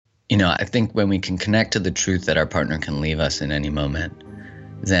I think when we can connect to the truth that our partner can leave us in any moment,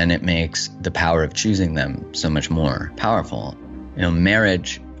 then it makes the power of choosing them so much more powerful.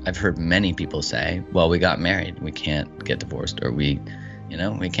 Marriage, I've heard many people say, well, we got married, we can't get divorced, or we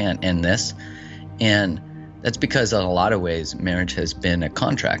can't end this. And that's because in a lot of ways, marriage has been a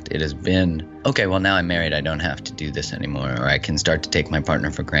contract. It has been, okay, well, now I'm married, I don't have to do this anymore, or I can start to take my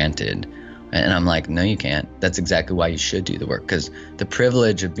partner for granted. And I'm like, no, you can't. That's exactly why you should do the work, because the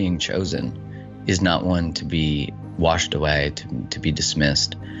privilege of being chosen is not one to be washed away, to be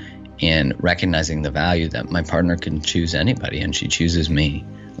dismissed, and recognizing the value that my partner can choose anybody and she chooses me.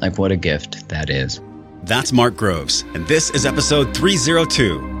 Like, what a gift that is. That's Mark Groves, and this is episode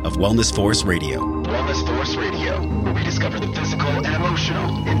 302 of Wellness Force Radio. Wellness Force Radio, where we discover the physical and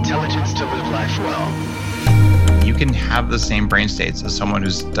emotional intelligence to live life well. You can have the same brain states as someone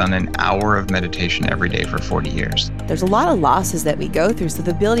who's done an hour of meditation every day for 40 years. There's a lot of losses that we go through, so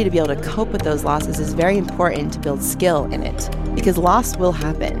the ability to be able to cope with those losses is very important to build skill in it, because loss will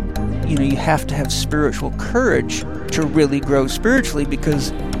happen. You have to have spiritual courage to really grow spiritually,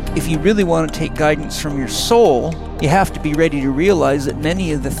 because if you really want to take guidance from your soul, you have to be ready to realize that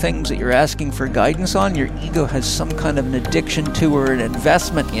many of the things that you're asking for guidance on, your ego has some kind of an addiction to or an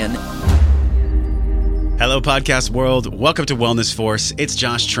investment in. Hello, podcast world. Welcome to Wellness Force. It's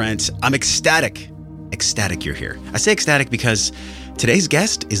Josh Trent. I'm ecstatic you're here. I say ecstatic because today's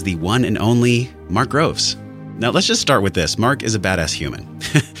guest is the one and only Mark Groves. Now, let's just start with this. Mark is a badass human.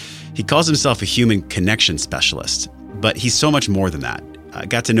 He calls himself a human connection specialist, but he's so much more than that. I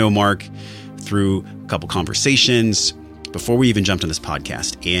got to know Mark through a couple conversations before we even jumped on this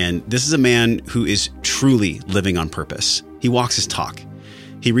podcast. And this is a man who is truly living on purpose. He walks his talk.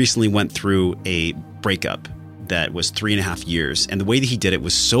 He recently went through a breakup that was 3.5 years. And the way that he did it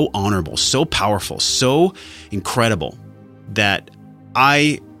was so honorable, so powerful, so incredible that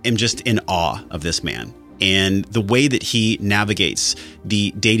I am just in awe of this man. And the way that he navigates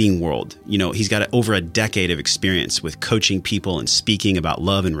the dating world, he's got over a decade of experience with coaching people and speaking about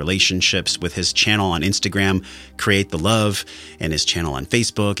love and relationships with his channel on Instagram, Create the Love, and his channel on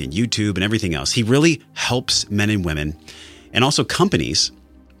Facebook and YouTube and everything else. He really helps men and women and also companies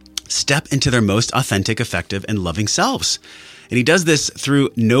step into their most authentic, effective, and loving selves. And he does this through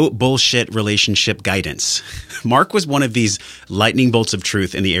no bullshit relationship guidance. Mark was one of these lightning bolts of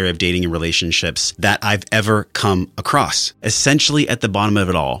truth in the area of dating and relationships that I've ever come across. Essentially, at the bottom of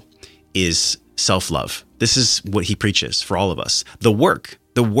it all is self-love. This is what he preaches for all of us. The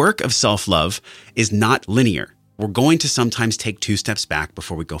work of self-love is not linear. We're going to sometimes take 2 steps back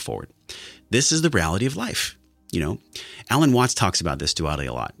before we go forward. This is the reality of life. Alan Watts talks about this duality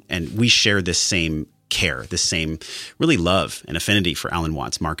a lot, and we share this same care, this same really love and affinity for Alan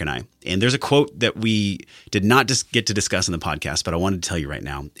Watts, Mark and I. And there's a quote that we did not just get to discuss in the podcast, but I wanted to tell you right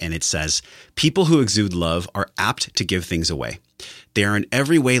now. And it says, people who exude love are apt to give things away. They are in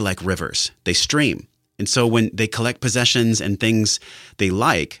every way like rivers. They stream. And so when they collect possessions and things they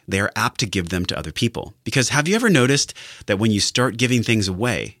like, they are apt to give them to other people. Because have you ever noticed that when you start giving things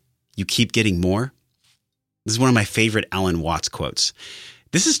away, you keep getting more? This is one of my favorite Alan Watts quotes.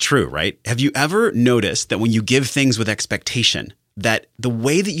 This is true, right? Have you ever noticed that when you give things with expectation, that the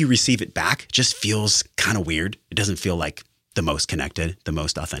way that you receive it back just feels kind of weird? It doesn't feel like the most connected, the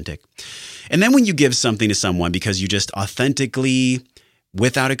most authentic. And then when you give something to someone because you just authentically,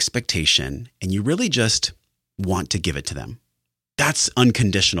 without expectation, and you really just want to give it to them, that's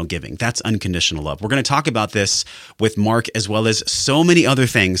unconditional giving. That's unconditional love. We're going to talk about this with Mark as well as so many other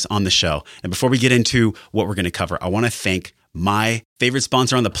things on the show. And before we get into what we're going to cover, I want to thank my favorite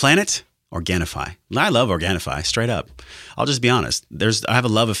sponsor on the planet, Organifi. I love Organifi, straight up. I'll just be honest. I have a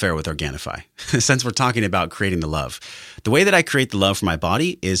love affair with Organifi. Since we're talking about creating the love. The way that I create the love for my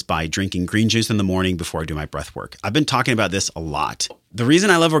body is by drinking green juice in the morning before I do my breath work. I've been talking about this a lot. The reason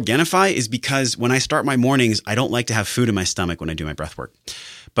I love Organifi is because when I start my mornings, I don't like to have food in my stomach when I do my breath work.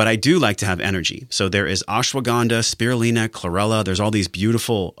 But I do like to have energy. So there is ashwagandha, spirulina, chlorella. There's all these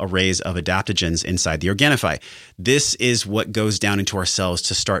beautiful arrays of adaptogens inside the Organifi. This is what goes down into our cells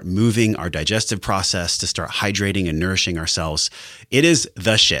to start moving our digestive process, to start hydrating and nourishing ourselves. It is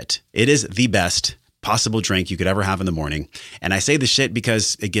the shit. It is the best possible drink you could ever have in the morning. And I say the shit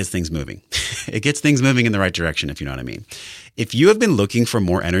because it gets things moving. It gets things moving in the right direction, if you know what I mean. If you have been looking for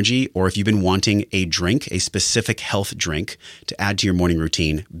more energy, or if you've been wanting a drink, a specific health drink to add to your morning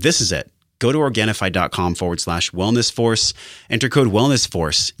routine, this is it. Go to Organifi.com/wellnessforce. Enter code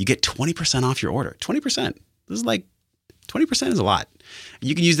wellnessforce. You get 20% off your order. 20%. This is like 20% is a lot.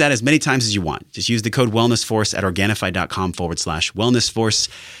 You can use that as many times as you want. Just use the code WellnessForce at Organifi.com/wellnessforce.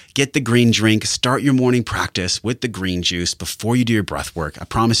 Get the green drink. Start your morning practice with the green juice before you do your breath work. I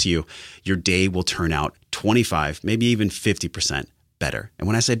promise you, your day will turn out 25, maybe even 50% better. And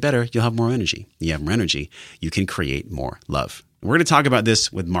when I say better, you'll have more energy. You have more energy, you can create more love. We're going to talk about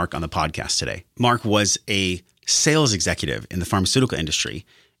this with Mark on the podcast today. Mark was a sales executive in the pharmaceutical industry,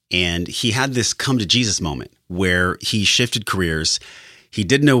 and he had this come to Jesus moment where he shifted careers. He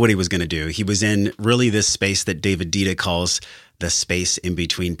didn't know what he was going to do. He was in really this space that David Dita calls the space in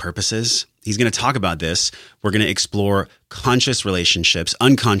between purposes. He's going to talk about this. We're going to explore conscious relationships,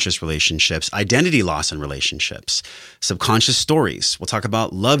 unconscious relationships, identity loss in relationships, subconscious stories. We'll talk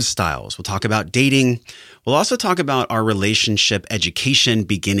about love styles. We'll talk about dating. We'll also talk about our relationship education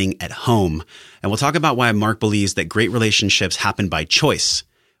beginning at home. And we'll talk about why Mark believes that great relationships happen by choice.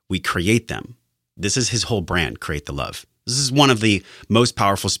 We create them. This is his whole brand, Create the Love. This is one of the most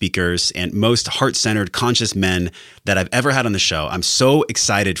powerful speakers and most heart-centered, conscious men that I've ever had on the show. I'm so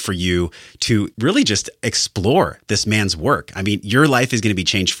excited for you to really just explore this man's work. I mean, your life is going to be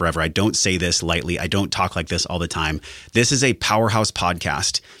changed forever. I don't say this lightly. I don't talk like this all the time. This is a powerhouse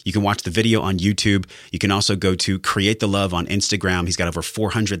podcast. You can watch the video on YouTube. You can also go to Create the Love on Instagram. He's got over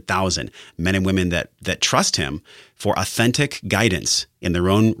 400,000 men and women that trust him for authentic guidance in their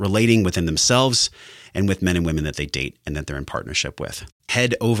own relating within themselves and with men and women that they date and that they're in partnership with.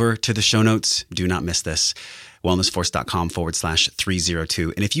 Head over to the show notes. Do not miss this.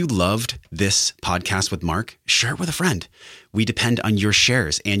 wellnessforce.com/302. And if you loved this podcast with Mark, share it with a friend. We depend on your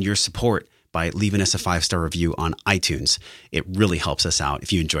shares and your support by leaving us a 5-star review on iTunes. It really helps us out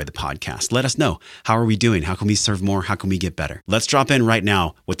if you enjoy the podcast. Let us know. How are we doing? How can we serve more? How can we get better? Let's drop in right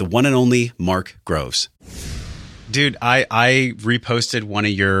now with the one and only Mark Groves. Dude, I reposted one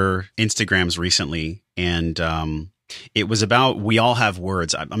of your Instagrams recently, and it was about we all have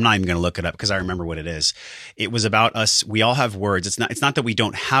words. I'm not even going to look it up because I remember what it is. It was about us. We all have words. It's not that we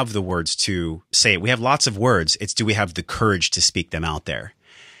don't have the words to say it. We have lots of words. It's do we have the courage to speak them out there?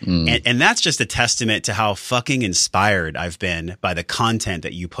 And that's just a testament to how fucking inspired I've been by the content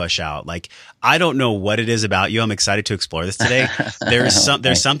that you push out. Like, I don't know what it is about you. I'm excited to explore this today.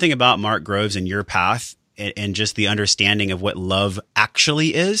 There's something about Mark Groves and your path and just the understanding of what love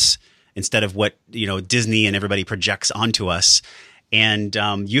actually is instead of what, Disney and everybody projects onto us. And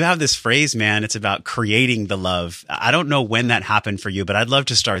you have this phrase, man, it's about creating the love. I don't know when that happened for you, but I'd love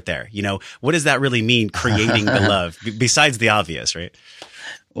to start there. What does that really mean, creating the love, besides the obvious, right?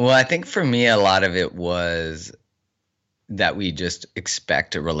 Well, I think for me, a lot of it was that we just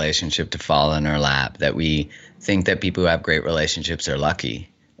expect a relationship to fall in our lap, that we think that people who have great relationships are lucky.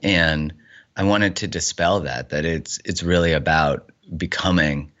 And I wanted to dispel that it's really about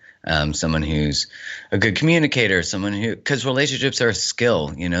becoming someone who's a good communicator, because relationships are a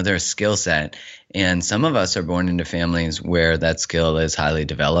skill, they're a skill set. And some of us are born into families where that skill is highly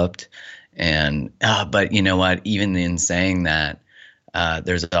developed. And, but you know what, even in saying that,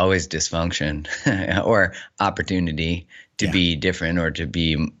 there's always dysfunction or opportunity to be different or to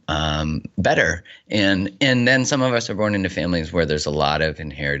be better. And then some of us are born into families where there's a lot of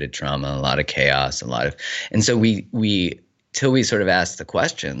inherited trauma, a lot of chaos, and so we till we sort of ask the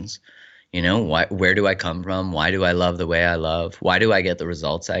questions, where do I come from? Why do I love the way I love? Why do I get the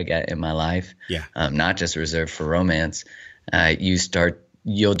results I get in my life? Yeah. Not just reserved for romance.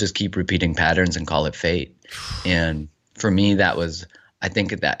 You'll just keep repeating patterns and call it fate. And for me, I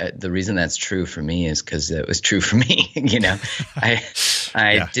think that the reason that's true for me is because it was true for me.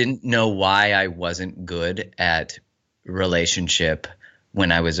 I didn't know why I wasn't good at relationship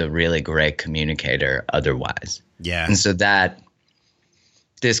when I was a really great communicator otherwise. Yeah. And so that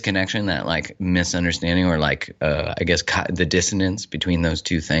disconnection, that like misunderstanding or like, I guess the dissonance between those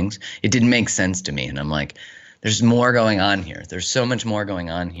two things, it didn't make sense to me. And I'm like, there's more going on here. There's so much more going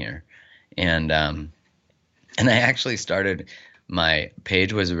on here. And I actually started – my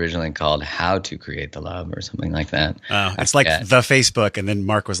page was originally called How to Create the Love or something like that. It's like the Facebook. And then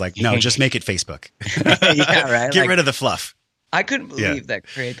Mark was like, no, just make it Facebook. Yeah, right. Get rid of the fluff. I couldn't believe that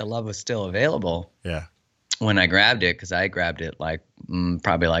Create the Love was still available. Yeah. When I grabbed it, because I grabbed it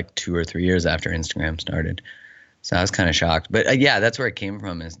probably 2 or 3 years after Instagram started. So I was kind of shocked. But that's where it came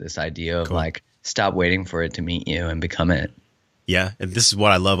from, is this idea of stop waiting for it to meet you and become it. Yeah. And this is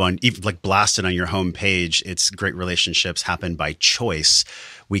what I love blasted on your homepage. It's great relationships happen by choice.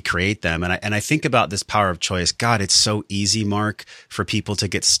 We create them. And I think about this power of choice. God, it's so easy, Mark, for people to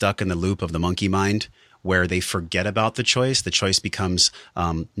get stuck in the loop of the monkey mind where they forget about the choice. The choice becomes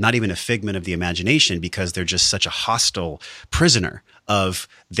not even a figment of the imagination because they're just such a hostile prisoner of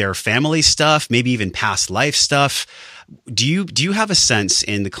their family stuff, maybe even past life stuff. Do you have a sense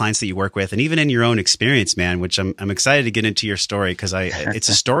in the clients that you work with, and even in your own experience, man, which I'm excited to get into your story, because it's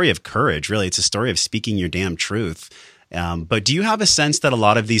a story of courage, really. It's a story of speaking your damn truth. But do you have a sense that a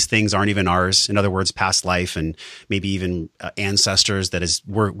lot of these things aren't even ours? In other words, past life and maybe even ancestors, that is,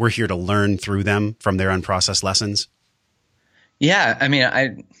 we're here to learn through them from their unprocessed lessons? Yeah, I mean,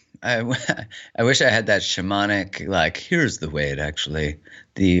 I wish I had that shamanic, like, here's the way it actually,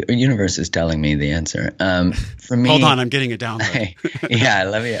 the universe is telling me the answer. For me, hold on, I'm getting it down. Yeah,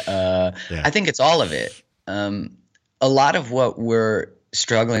 let me. I think it's all of it. A lot of what we're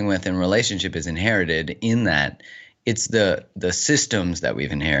struggling with in relationship is inherited, in that it's the systems that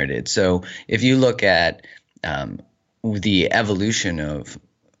we've inherited. So if you look at the evolution of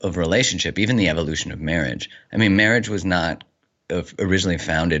relationship, even the evolution of marriage, I mean, marriage was not originally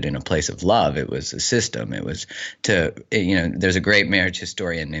founded in a place of love. It was a system. It was to, there's a great marriage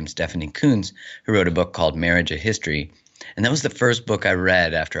historian named Stephanie Coontz who wrote a book called Marriage: A History. And that was the first book I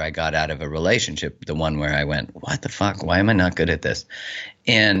read after I got out of a relationship, the one where I went, what the fuck? Why am I not good at this?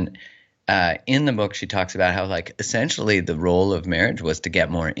 And in the book, she talks about how, like, essentially the role of marriage was to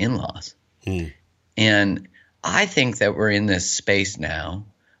get more in-laws. And I think that we're in this space now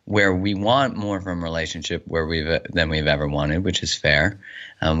where we want more from relationship than we've ever wanted, which is fair.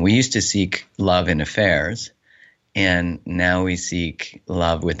 We used to seek love in affairs, and now we seek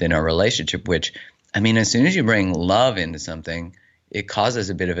love within our relationship, which, I mean, as soon as you bring love into something, it causes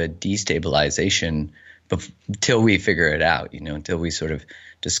a bit of a destabilization until we figure it out, until we sort of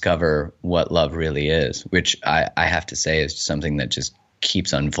discover what love really is, which I have to say is something that just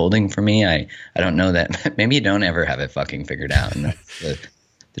keeps unfolding for me. I don't know that maybe you don't ever have it fucking figured out. And that's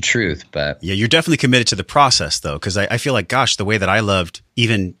the truth, but yeah, you're definitely committed to the process, though, because I feel like, gosh, the way that I loved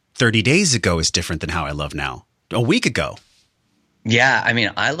even 30 days ago is different than how I love now, a week ago. Yeah, I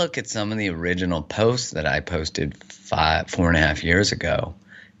mean, I look at some of the original posts that I posted 4.5 years ago,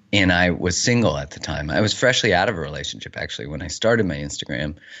 and I was single at the time. I was freshly out of a relationship, actually, when I started my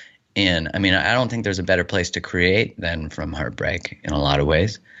Instagram. And I mean, I don't think there's a better place to create than from heartbreak in a lot of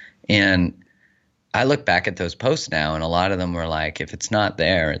ways. And I look back at those posts now, and a lot of them were like, if it's not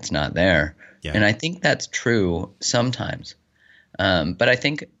there, it's not there. Yeah. And I think that's true sometimes. But I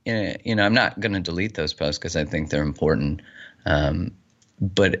think, I'm not going to delete those posts because I think they're important.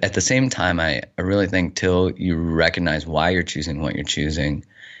 But at the same time, I really think till you recognize why you're choosing what you're choosing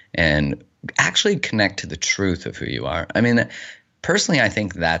and actually connect to the truth of who you are. I mean, personally, I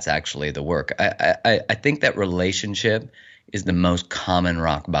think that's actually the work. I think that relationship is the most common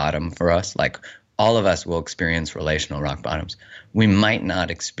rock bottom for us. Like, all of us will experience relational rock bottoms. We might not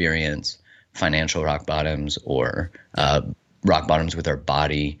experience financial rock bottoms or rock bottoms with our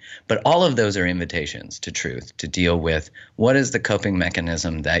body, but all of those are invitations to truth, to deal with what is the coping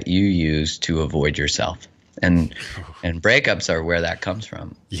mechanism that you use to avoid yourself. And breakups are where that comes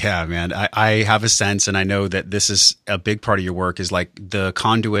from. Yeah, man. I have a sense, and I know that this is a big part of your work, is like the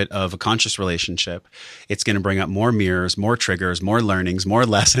conduit of a conscious relationship. It's going to bring up more mirrors, more triggers, more learnings, more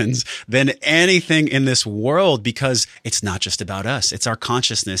lessons than anything in this world, because it's not just about us. It's our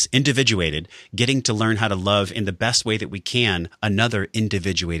consciousness, individuated, getting to learn how to love in the best way that we can another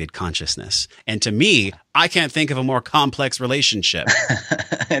individuated consciousness. And to me, I can't think of a more complex relationship.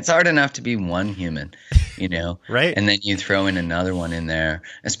 It's hard enough to be one human, right? And then you throw in another one in there,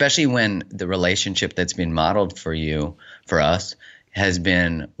 especially when the relationship that's been modeled for us, has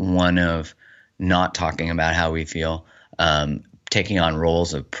been one of not talking about how we feel, taking on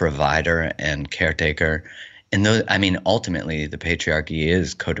roles of provider and caretaker. And those, I mean, ultimately the patriarchy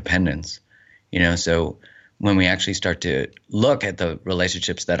is codependence, so when we actually start to look at the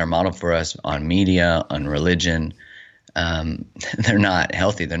relationships that are modeled for us on media, on religion, they're not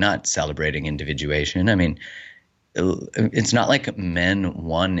healthy. They're not celebrating individuation. I mean, it's not like men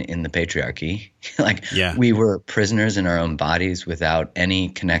won in the patriarchy. We were prisoners in our own bodies without any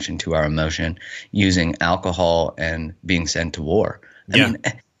connection to our emotion, using alcohol and being sent to war. I mean,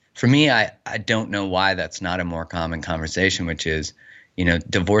 for me, I don't know why that's not a more common conversation, which is,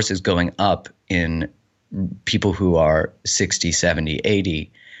 divorce is going up in people who are 60, 70,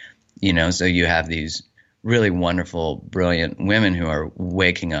 80, so you have these really wonderful, brilliant women who are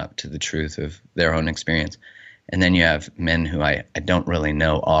waking up to the truth of their own experience. And then you have men who I don't really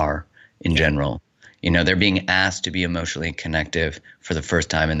know are in general. They're being asked to be emotionally connective for the first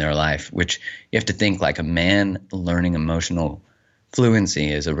time in their life, which you have to think, like, a man learning emotional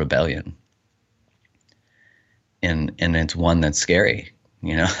fluency is a rebellion. And it's one that's scary.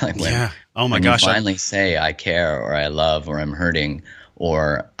 Oh my gosh. You finally say I care, or I love, or I'm hurting,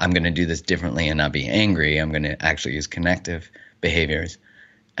 or I'm going to do this differently and not be angry. I'm going to actually use connective behaviors.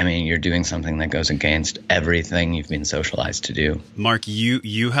 I mean, you're doing something that goes against everything you've been socialized to do. Mark,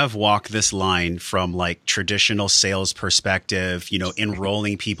 you have walked this line from like traditional sales perspective,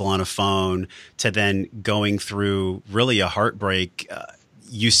 enrolling people on a phone, to then going through really a heartbreak.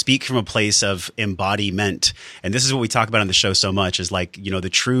 You speak from a place of embodiment. And this is what we talk about on the show so much, is like, the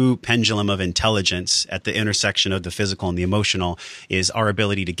true pendulum of intelligence at the intersection of the physical and the emotional is our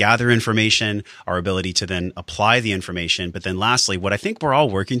ability to gather information, our ability to then apply the information. But then lastly, what I think we're all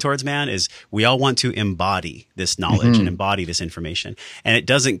working towards, man, is we all want to embody this knowledge and embody this information. And it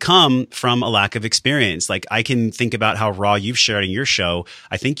doesn't come from a lack of experience. Like, I can think about how raw you've shared in your show.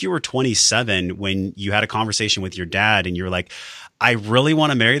 I think you were 27 when you had a conversation with your dad and you were like, I really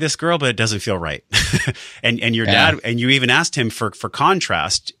want to marry this girl, but it doesn't feel right. and your dad, and you even asked him for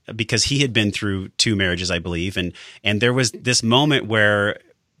contrast, because he had been through 2 marriages, I believe. And there was this moment where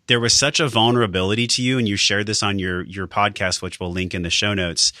there was such a vulnerability to you, and you shared this on your podcast, which we'll link in the show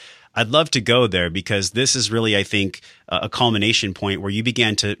notes. I'd love to go there, because this is really, I think, a culmination point where you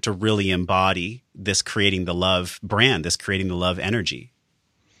began to really embody this creating the love brand, this creating the love energy.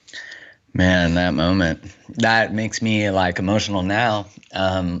 Man, that moment, that makes me like emotional now.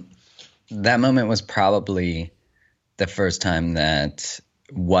 That moment was probably the first time that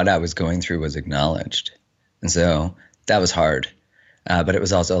what I was going through was acknowledged. And so that was hard. But it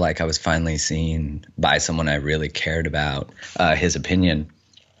was also like I was finally seen by someone I really cared about, his opinion.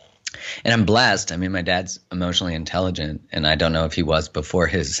 And I'm blessed. I mean, my dad's emotionally intelligent, and I don't know if he was before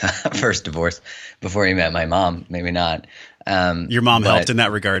his first divorce, before he met my mom, maybe not. Your mom helped in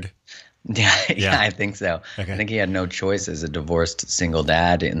that regard. Yeah, I think so. Okay. I think he had no choice as a divorced single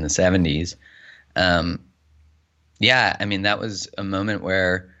dad in the 70s. Yeah, I mean, that was a moment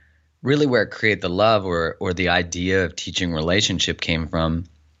where really where Create the Love or the idea of teaching relationship came from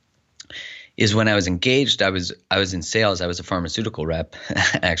is when I was engaged. I was in sales. I was a pharmaceutical rep,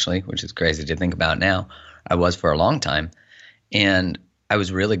 actually, which is crazy to think about now. I was for a long time. And I was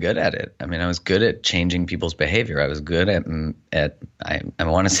really good at it. I mean, I was good at changing people's behavior. I was good at I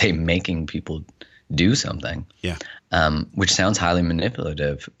want to say making people do something. Yeah. Which sounds highly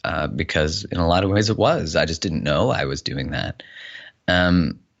manipulative, because in a lot of ways it was. I just didn't know I was doing that.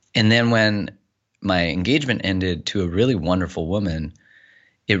 And then when my engagement ended to a really wonderful woman,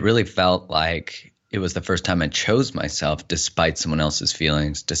 it really felt like it was the first time I chose myself despite someone else's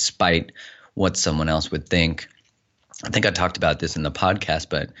feelings, despite what someone else would think. I think I talked about this in the podcast,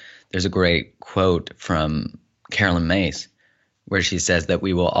 but there's a great quote from Carolyn Mace where she says that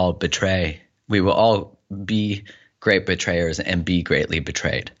we will all betray. We will all be great betrayers and be greatly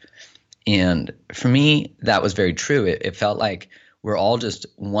betrayed. And for me, that was very true. It felt like we're all just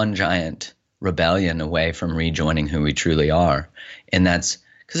one giant rebellion away from rejoining who we truly are. And that's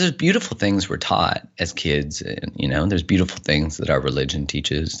because there's beautiful things we're taught as kids. And, there's beautiful things that our religion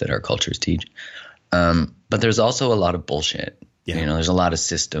teaches, that our cultures teach. But there's also a lot of bullshit. Yeah. There's a lot of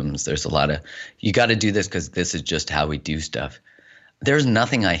systems. There's a lot of, you got to do this because this is just how we do stuff. There's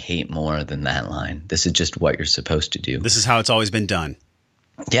nothing I hate more than that line. This is just what you're supposed to do. This is how it's always been done.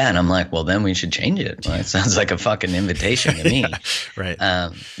 Yeah. And I'm like, well, then we should change it. Well, it sounds like a fucking invitation to me. Right.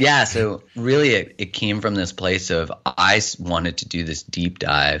 Yeah. So really it came from this place of I wanted to do this deep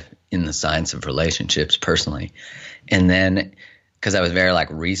dive in the science of relationships personally. And then because I was very like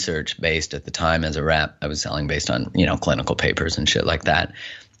research based at the time as a rep, I was selling based on, clinical papers and shit like that.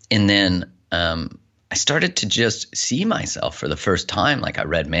 And then I started to just see myself for the first time. Like I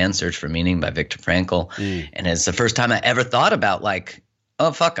read Man's Search for Meaning by Viktor Frankl. And it's the first time I ever thought about like,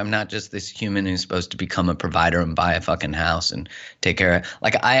 oh, fuck, I'm not just this human who's supposed to become a provider and buy a fucking house and take care of –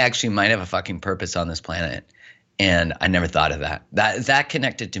 like I actually might have a fucking purpose on this planet. And I never thought of that. That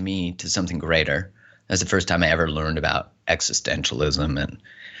connected to me to something greater. That was the first time I ever learned about existentialism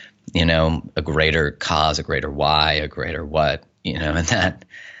and, a greater cause, a greater why, a greater what, and that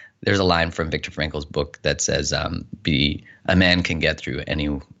there's a line from Viktor Frankl's book that says, a man can get through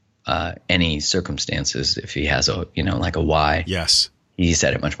any circumstances if he has like a why. Yes. He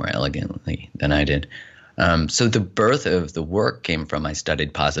said it much more elegantly than I did. So the birth of the work came from, I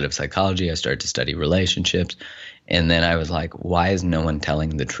studied positive psychology. I started to study relationships. And then I was like, why is no one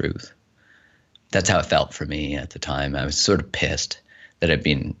telling the truth? That's how it felt for me at the time. I was sort of pissed that I'd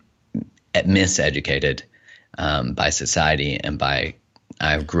been miseducated by society and I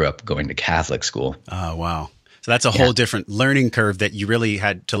grew up going to Catholic school. Oh, wow. So that's a whole different learning curve that you really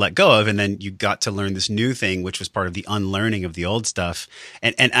had to let go of. And then you got to learn this new thing, which was part of the unlearning of the old stuff.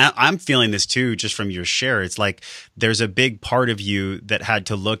 And I'm feeling this too, just from your share. It's like there's a big part of you that had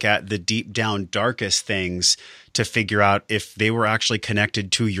to look at the deep down darkest things to figure out if they were actually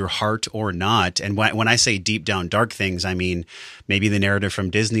connected to your heart or not. And when I say deep down dark things, I mean maybe the narrative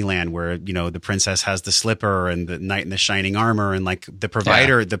from Disneyland where, you know, the princess has the slipper and the knight in the shining armor, and like the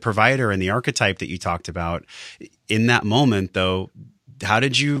provider and the archetype that you talked about. In that moment, though, how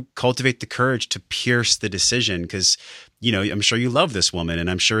did you cultivate the courage to pierce the decision? Because, you know, I'm sure you love this woman, and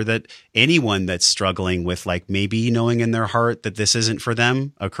I'm sure that anyone that's struggling with like maybe knowing in their heart that this isn't for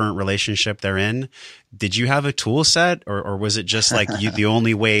them, a current relationship they're in, did you have a tool set, or was it just like the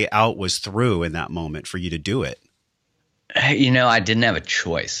only way out was through in that moment for you to do it? You know, I didn't have a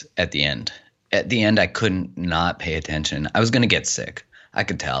choice at the end. At the end, I couldn't not pay attention. I was going to get sick. I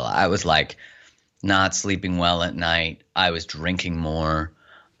could tell. I was like not sleeping well at night. I was drinking more.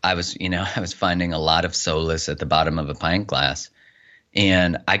 I was finding a lot of solace at the bottom of a pint glass.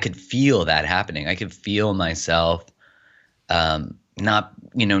 And I could feel that happening. I could feel myself not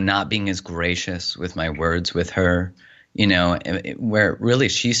being as gracious with my words with her, you know, where really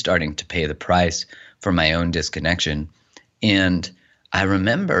she's starting to pay the price for my own disconnection. And I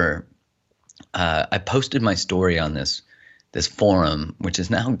remember I posted my story on this forum, which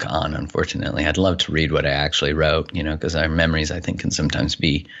is now gone, unfortunately. I'd love to read what I actually wrote, you know, because our memories, I think, can sometimes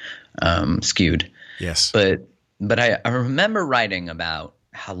be skewed. Yes. But I remember writing about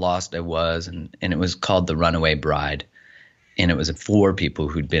how lost I was, and it was called The Runaway Bride. And it was 4 people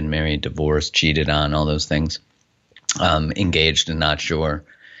who'd been married, divorced, cheated on, all those things, engaged and not sure.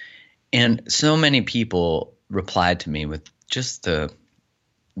 And so many people replied to me with just the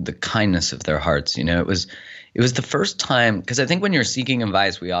kindness of their hearts. You know, it was the first time, because I think when you're seeking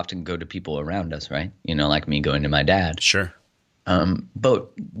advice, we often go to people around us, right? You know, like me going to my dad. Sure.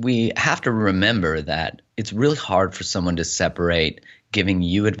 But we have to remember that it's really hard for someone to separate giving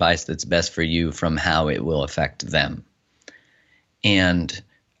you advice that's best for you from how it will affect them. And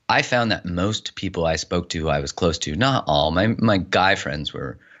I found that most people I spoke to, I was close to, not all, my guy friends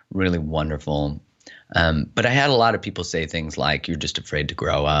were really wonderful. But I had a lot of people say things like, you're just afraid to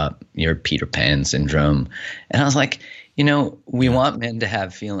grow up, you're Peter Pan syndrome. And I was like, you know, we want men to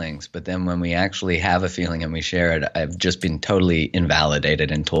have feelings, but then when we actually have a feeling and we share it, I've just been totally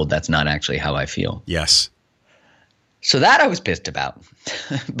invalidated and told that's not actually how I feel. Yes. So that I was pissed about.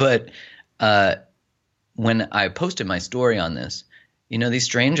 But when I posted my story on this, you know, these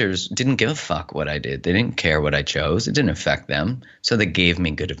strangers didn't give a fuck what I did. They didn't care what I chose. It didn't affect them. So they gave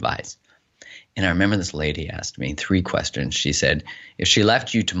me good advice. And I remember this lady asked me 3 questions. She said, if she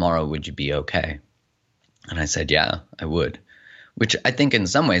left you tomorrow, would you be okay? And I said, yeah, I would, which I think in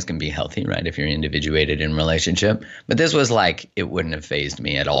some ways can be healthy, right? If you're individuated in a relationship. But this was like, it wouldn't have fazed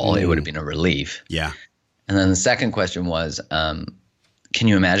me at all. It would have been a relief. Yeah. And then the second question was, can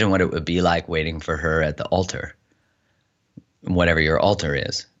you imagine what it would be like waiting for her at the altar, whatever your altar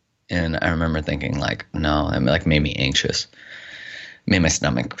is? And I remember thinking like, no, it like made me anxious, made my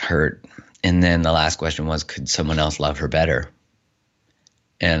stomach hurt. And then the last question was, could someone else love her better?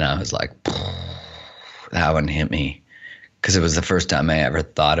 And I was like, that one hit me, because it was the first time I ever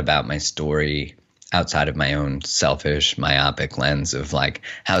thought about my story outside of my own selfish, myopic lens of like,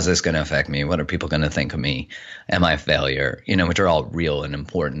 how's this going to affect me? What are people going to think of me? Am I a failure? You know, which are all real and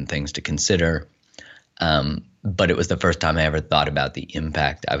important things to consider. But it was the first time I ever thought about the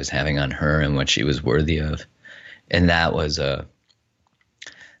impact I was having on her and what she was worthy of. And that was a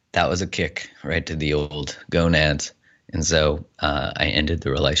kick right to the old gonads. And so I ended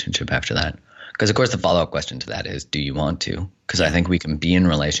the relationship after that. Because, of course, the follow-up question to that is, do you want to? Because I think we can be in a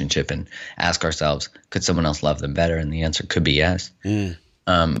relationship and ask ourselves, could someone else love them better? And the answer could be yes.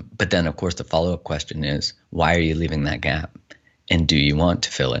 But then, of course, the follow-up question is, why are you leaving that gap? And do you want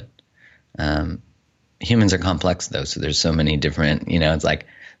to fill it? Humans are complex, though, so there's so many different, you know, it's like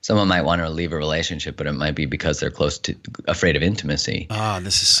someone might want to leave a relationship, but it might be because they're afraid of intimacy.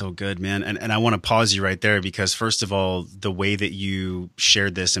 This is so good, man. And I want to pause you right there, because first of all, the way that you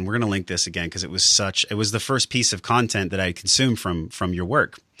shared this, and we're going to link this again, because it was the first piece of content that I consumed from your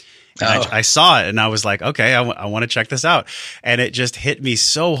work. And I saw it and I was like, okay, I want to check this out. And it just hit me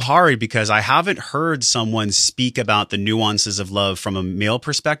so hard, because I haven't heard someone speak about the nuances of love from a male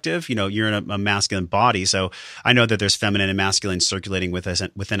perspective. You know, you're in a masculine body, so I know that there's feminine and masculine circulating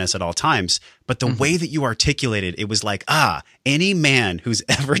within us at all times. But the way that you articulated, it was like, any man who's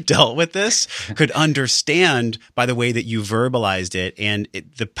ever dealt with this could understand by the way that you verbalized it. And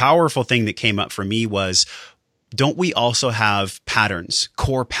the powerful thing that came up for me was, don't we also have patterns,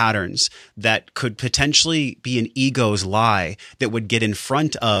 core patterns that could potentially be an ego's lie that would get in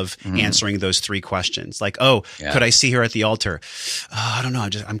front of answering those three questions? Like, could I see her at the altar? I don't know.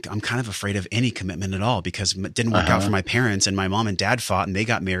 I'm kind of afraid of any commitment at all because it didn't work out for my parents, and my mom and dad fought and they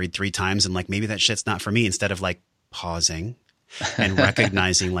got married 3 times. And like, maybe that shit's not for me, instead of like pausing and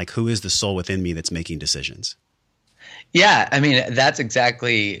recognizing like, who is the soul within me that's making decisions? Yeah, I mean, that's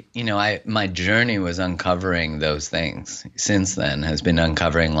exactly, my journey was uncovering those things. Since then has been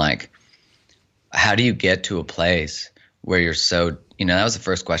uncovering, like, how do you get to a place where you're so, that was the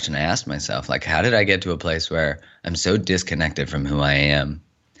first question I asked myself. Like, how did I get to a place where I'm so disconnected from who I am?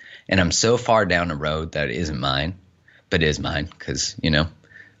 And I'm so far down a road that isn't mine, but is mine because,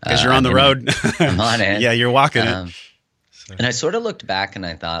 because you're on the road. I'm on it. Yeah, you're walking it. And I sort of looked back and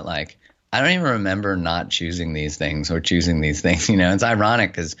I thought, like, I don't even remember not choosing these things or choosing these things. It's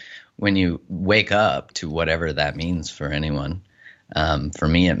ironic because when you wake up to whatever that means for anyone, for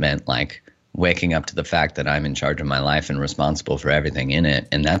me, it meant like waking up to the fact that I'm in charge of my life and responsible for everything in it.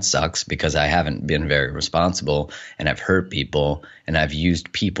 And that sucks because I haven't been very responsible and I've hurt people and I've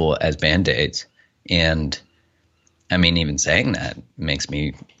used people as Band-Aids. And I mean, even saying that makes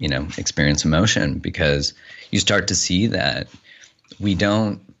me, experience emotion because you start to see that we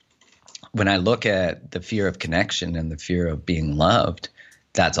don't. When I look at the fear of connection and the fear of being loved,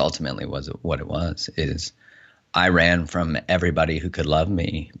 that's ultimately what it was, is I ran from everybody who could love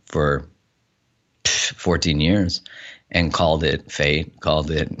me for 14 years and called it fate,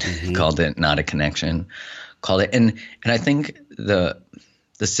 called it not a connection, called it. And I think the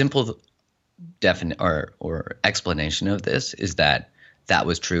simple or explanation of this is that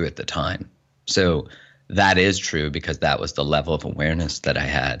was true at the time. So that is true because that was the level of awareness that I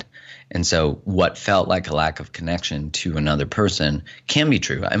had. And so what felt like a lack of connection to another person can be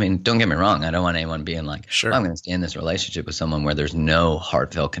true. I mean, don't get me wrong. I don't want anyone being like, sure, I'm going to stay in this relationship with someone where there's no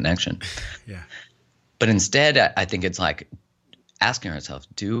heartfelt connection. Yeah. But instead, I think it's like asking ourselves,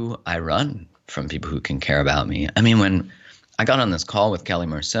 do I run from people who can care about me? I mean, when I got on this call with Kelly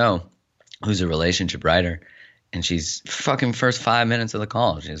Marceau, who's a relationship writer, and she's fucking first 5 minutes of the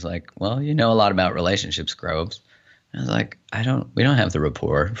call, she's like, well, you know a lot about relationships, Groves. I was like, we don't have the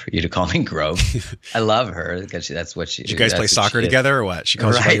rapport for you to call me Grove. I love her because that's what she. Did you guys play soccer together or what? She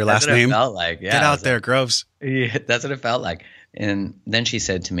calls you by your last name. That's what it felt like. Yeah, get out there, Groves. Yeah, that's what it felt like. And then she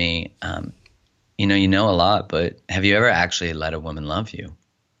said to me, you know a lot, but have you ever actually let a woman love you?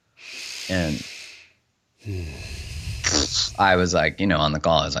 And I was like, on the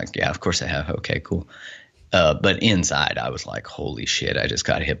call, I was like, yeah, of course I have. Okay, cool. But inside, I was like, holy shit, I just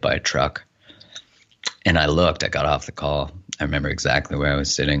got hit by a truck. And I got off the call. I remember exactly where I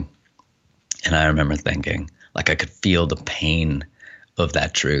was sitting. And I remember thinking, like, I could feel the pain of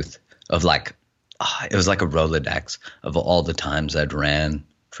that truth, of like, it was like a Rolodex of all the times I'd ran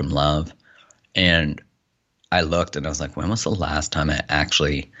from love. And I looked and I was like, when was the last time I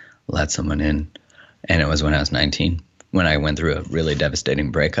actually let someone in? And it was when I was 19, when I went through a really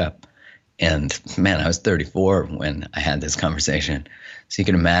devastating breakup. And man, I was 34 when I had this conversation. So you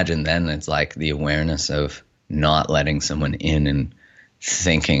can imagine then it's like the awareness of not letting someone in and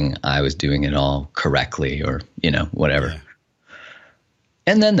thinking I was doing it all correctly or, whatever. Yeah.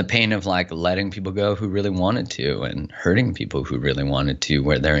 And then the pain of like letting people go who really wanted to and hurting people who really wanted to,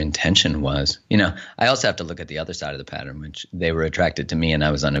 where their intention was. I also have to look at the other side of the pattern, which they were attracted to me and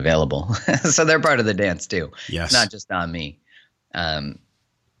I was unavailable. So they're part of the dance too. Yes. It's not just on me.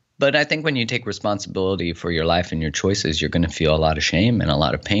 But I think when you take responsibility for your life and your choices, you're going to feel a lot of shame and a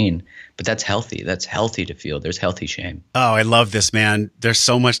lot of pain. But that's healthy. That's healthy to feel. There's healthy shame. Oh, I love this, man. There's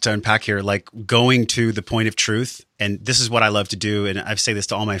so much to unpack here, like going to the point of truth. And this is what I love to do. And I say this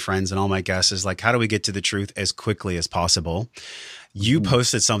to all my friends and all my guests is like, how do we get to the truth as quickly as possible? You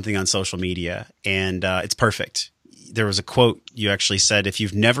posted something on social media and it's perfect. There was a quote you actually said, if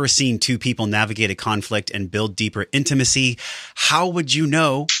you've never seen two people navigate a conflict and build deeper intimacy, how would you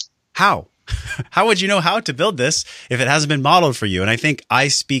know how? How would you know how to build this if it hasn't been modeled for you? And I think I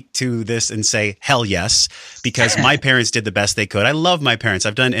speak to this and say, hell yes, because my parents did the best they could. I love my parents.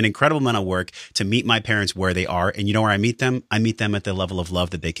 I've done an incredible amount of work to meet my parents where they are. And you know where I meet them? I meet them at the level of love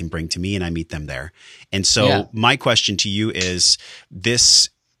that they can bring to me, and I meet them there. And so my question to you is this.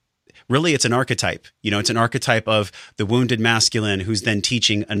 Really, it's an archetype. It's an archetype of the wounded masculine who's then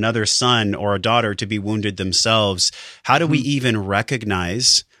teaching another son or a daughter to be wounded themselves. How do we even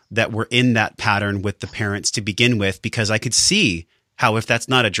recognize that we're in that pattern with the parents to begin with? Because I could see how if that's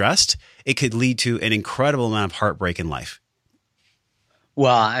not addressed, it could lead to an incredible amount of heartbreak in life.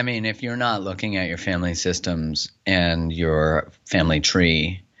 Well, I mean, if you're not looking at your family systems and your family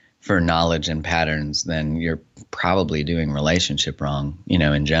tree for knowledge and patterns, then you're probably doing relationship wrong,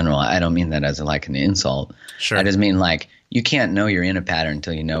 in general. I don't mean that as like an insult. Sure. I just mean like you can't know you're in a pattern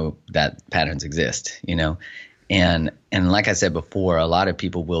until you know that patterns exist, And like I said before, a lot of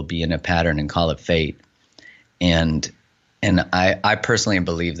people will be in a pattern and call it fate. And I personally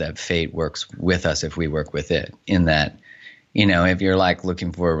believe that fate works with us if we work with it, in that, if you're like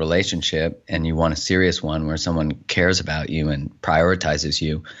looking for a relationship and you want a serious one where someone cares about you and prioritizes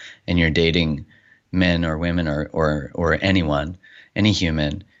you, and you're dating men or women or anyone, any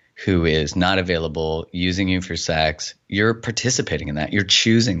human who is not available, using you for sex, you're participating in that. You're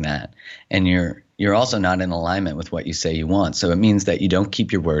choosing that. And you're also not in alignment with what you say you want. So it means that you don't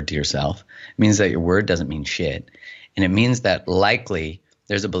keep your word to yourself. It means that your word doesn't mean shit. And it means that likely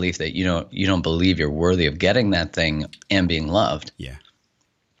there's a belief that you don't believe you're worthy of getting that thing and being loved. Yeah.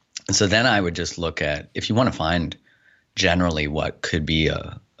 And so then I would just look at, if you want to find generally what could be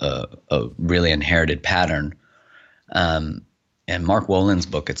a really inherited pattern, and Mark Wolin's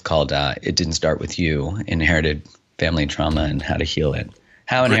book, it's called It Didn't Start With You, Inherited Family Trauma and How to Heal It.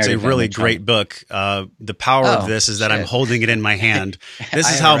 It's a really great book. The power of this is that I'm holding it in my hand. This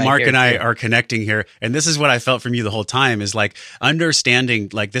is how Mark and I are connecting here. And this is what I felt from you the whole time, is like understanding,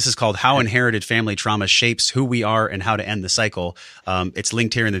 like this is called How Inherited Family Trauma Shapes Who We Are and How to End the Cycle. It's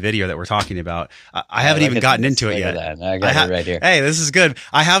linked here in the video that we're talking about. I haven't even gotten into it yet. I got it right here. Hey, this is good.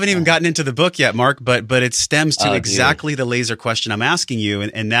 I haven't even gotten into the book yet, Mark, but it stems to exactly the laser question I'm asking you.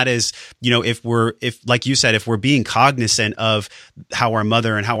 And that is, if like you said, if we're being cognizant of how our mother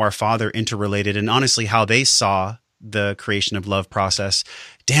and how our father interrelated, and honestly how they saw the creation of love process,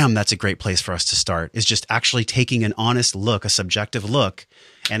 damn, that's a great place for us to start, is just actually taking an honest look, a subjective look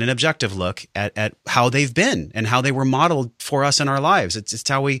and an objective look at how they've been and how they were modeled for us in our lives. It's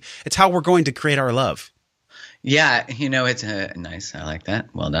how we're going to create our love. Yeah. It's nice. I like that.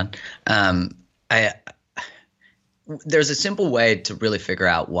 Well done. There's a simple way to really figure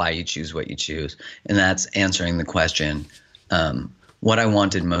out why you choose what you choose. And that's answering the question, what I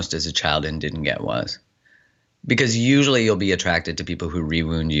wanted most as a child and didn't get was. Because usually you'll be attracted to people who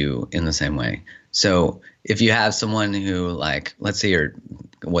rewound you in the same way. So if you have someone who, like, let's say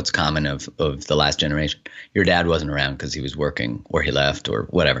what's common of the last generation, your dad wasn't around because he was working or he left or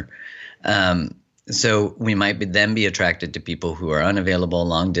whatever. So we might then be attracted to people who are unavailable,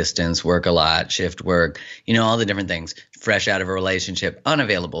 long distance, work a lot, shift work, all the different things, fresh out of a relationship,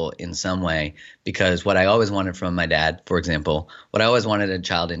 unavailable in some way. Because what I always wanted from my dad, for example, what I always wanted a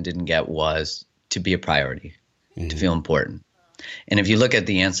child and didn't get was to be a priority, to feel important. And if you look at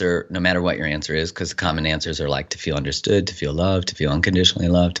the answer, no matter what your answer is, because the common answers are like to feel understood, to feel loved, to feel unconditionally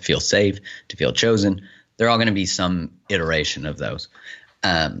loved, to feel safe, to feel chosen, they're all going to be some iteration of those.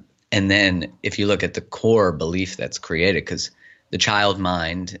 And then if you look at the core belief that's created, because the child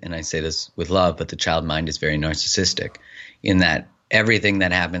mind, and I say this with love, but the child mind is very narcissistic in that everything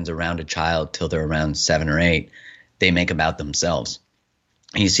that happens around a child till they're around 7 or 8, they make about themselves.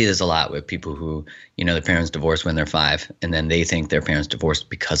 And you see this a lot with people who, their parents divorced when they're 5, and then they think their parents divorced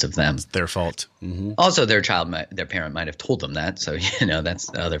because of them. It's their fault. Mm-hmm. Also, their parent might have told them that. So, that's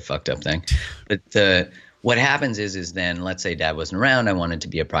the other fucked up thing. But what happens is then, let's say dad wasn't around, I wanted to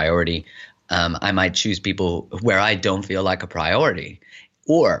be a priority. I might choose people where I don't feel like a priority,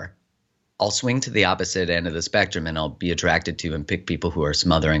 or I'll swing to the opposite end of the spectrum and I'll be attracted to and pick people who are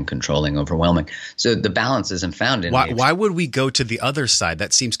smothering, controlling, overwhelming. So the balance isn't found in me. Why would we go to the other side?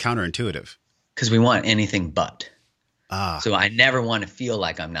 That seems counterintuitive. Because we want anything but. So I never want to feel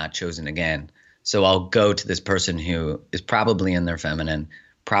like I'm not chosen again. So I'll go to this person who is probably in their feminine,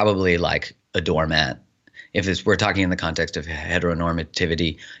 probably like a doormat. If we're talking in the context of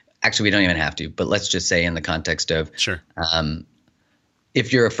heteronormativity, actually we don't even have to, but let's just say in the context of sure.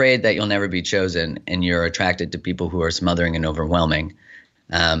 If you're afraid that you'll never be chosen and you're attracted to people who are smothering and overwhelming,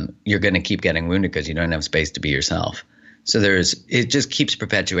 you're going to keep getting wounded because you don't have space to be yourself. So it just keeps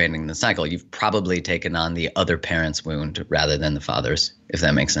perpetuating the cycle. You've probably taken on the other parent's wound rather than the father's, if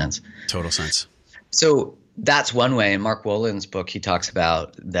that makes sense. Total sense. So that's one way. In Mark Wolin's book, he talks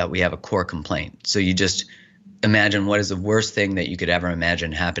about that we have a core complaint. So you just imagine what is the worst thing that you could ever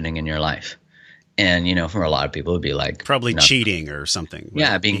imagine happening in your life. And, for a lot of people, it'd be like probably cheating or something. Right?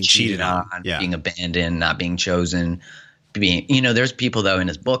 Yeah, being cheated on, being abandoned, not being chosen. There's people, though, in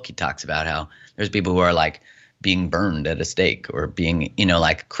his book, he talks about how there's people who are like being burned at a stake or being,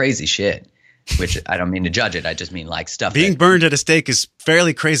 like crazy shit, which I don't mean to judge it. I just mean like stuff. Being burned at a stake is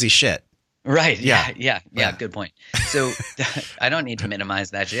fairly crazy shit. Right. Yeah. Good point. So I don't need to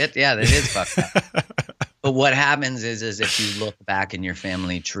minimize that shit. Yeah, that is fucked up. But what happens is if you look back in your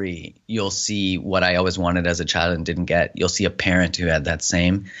family tree, you'll see what I always wanted as a child and didn't get. You'll see a parent who had that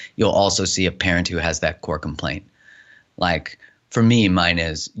same. You'll also see a parent who has that core complaint. Like for me, mine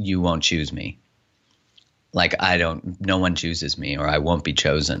is you won't choose me. Like no one chooses me, or I won't be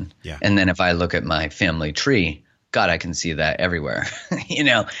chosen. Yeah. And then if I look at my family tree, God, I can see that everywhere.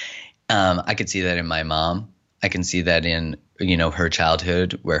 I could see that in my mom. I can see that in, her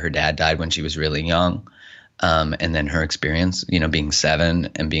childhood where her dad died when she was really young. And then her experience, being 7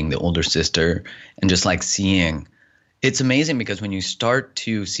 and being the older sister and just like seeing, it's amazing because when you start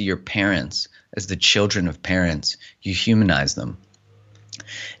to see your parents as the children of parents, you humanize them.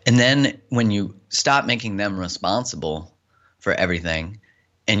 And then when you stop making them responsible for everything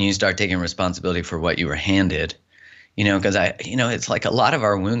and you start taking responsibility for what you were handed, because it's like a lot of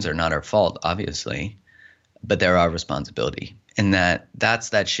our wounds are not our fault, obviously, but they're our responsibility. And that's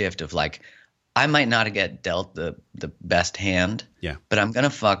that shift of like, I might not get dealt the best hand, but I'm going to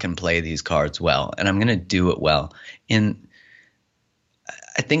fucking play these cards well, and I'm going to do it well. And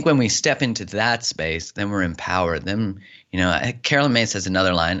I think when we step into that space, then we're empowered. Then, Carolyn Myss has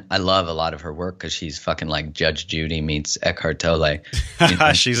another line. I love a lot of her work because she's fucking like Judge Judy meets Eckhart Tolle.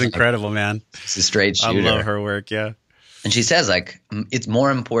 She's incredible, man. She's a straight shooter. I love her work, yeah. And she says, like, it's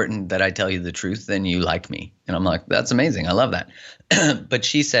more important that I tell you the truth than you like me. And I'm like, that's amazing. I love that. But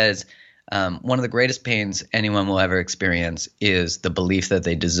she says, one of the greatest pains anyone will ever experience is the belief that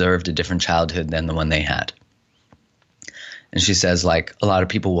they deserved a different childhood than the one they had. And she says, like, a lot of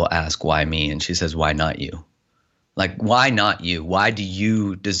people will ask, why me? And she says, why not you? Like, why not you? Why do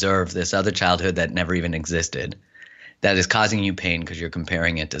you deserve this other childhood that never even existed, that is causing you pain because you're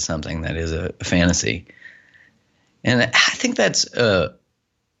comparing it to something that is a fantasy? And I think that's a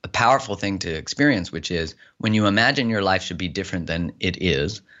powerful thing to experience, which is when you imagine your life should be different than it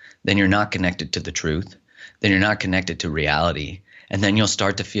is, then you're not connected to the truth, then you're not connected to reality, and then you'll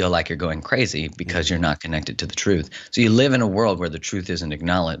start to feel like you're going crazy because you're not connected to the truth. So you live in a world where the truth isn't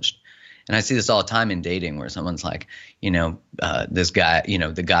acknowledged. And I see this all the time in dating where someone's like, this guy,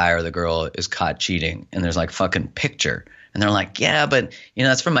 the guy or the girl is caught cheating, and there's like fucking picture. And they're like, yeah, but,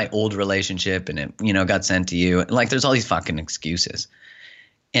 that's from my old relationship and it, got sent to you. And like, there's all these fucking excuses.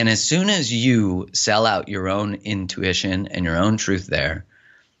 And as soon as you sell out your own intuition and your own truth there,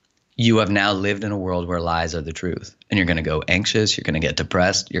 you have now lived in a world where lies are the truth. And you're going to go anxious. You're going to get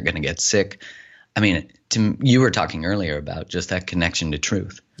depressed. You're going to get sick. I mean, you were talking earlier about just that connection to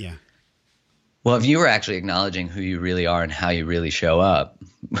truth. Yeah. Well, if you were actually acknowledging who you really are and how you really show up,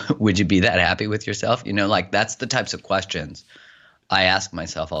 would you be that happy with yourself? Like that's the types of questions I ask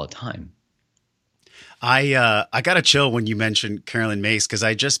myself all the time. I got a chill when you mentioned Carolyn Myss because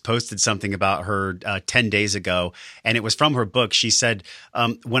I just posted something about her 10 days ago, and it was from her book. She said,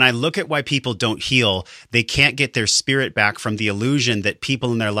 when I look at why people don't heal, they can't get their spirit back from the illusion that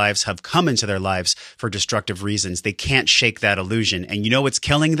people in their lives have come into their lives for destructive reasons. They can't shake that illusion. And you know what's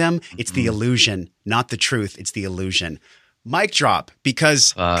killing them? It's the illusion, not the truth. It's the illusion. Mic drop,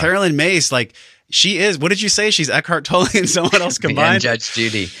 because Carolyn Myss, like, she is, what did you say? She's Eckhart Tolle and someone else combined? And Judge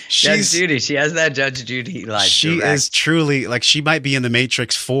Judy. Judge Judy. She has that Judge Judy like. She is truly, like, she might be in the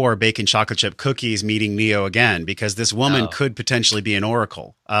Matrix 4 baking chocolate chip cookies meeting Neo again, because this woman could potentially be an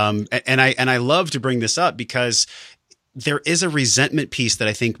oracle. And I love to bring this up because there is a resentment piece that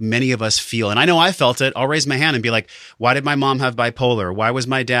I think many of us feel. And I know I felt it. I'll raise my hand and be like, why did my mom have bipolar? Why was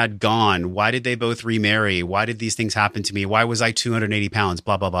my dad gone? Why did they both remarry? Why did these things happen to me? Why was I 280 pounds?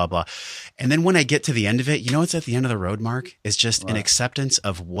 Blah, blah, blah, blah. And then when I get to the end of it, what's at the end of the road, Mark? Is just an acceptance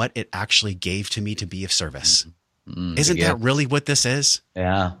of what it actually gave to me to be of service. Isn't that really what this is?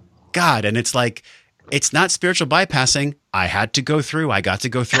 Yeah. God. And it's like, it's not spiritual bypassing. I got to go through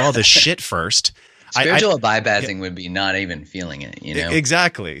all this shit first. Spiritual bypassing would be not even feeling it,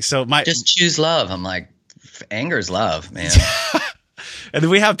 Exactly. So just choose love. I'm like, anger's love, man. And then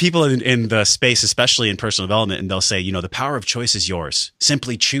we have people in the space, especially in personal development, and they'll say, the power of choice is yours.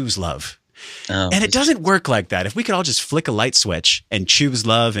 Simply choose love. And it doesn't work like that. If we could all just flick a light switch and choose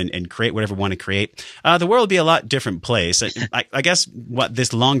love and create whatever we want to create, the world would be a lot different place. I guess what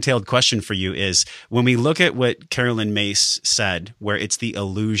this long-tailed question for you is, when we look at what Carolyn Myss said, where it's the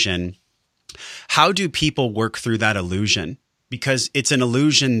illusion, how do people work through that illusion? Because it's an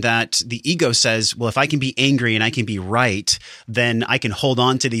illusion that the ego says, well, if I can be angry and I can be right, then I can hold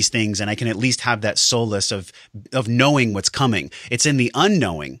on to these things and I can at least have that solace of knowing what's coming. It's in the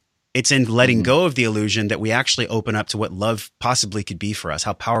unknowing. It's in letting go of the illusion that we actually open up to what love possibly could be for us,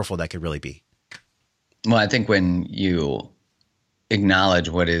 how powerful that could really be. Well, I think when you acknowledge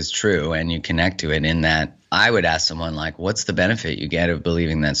what is true and you connect to it in that, I would ask someone like, what's the benefit you get of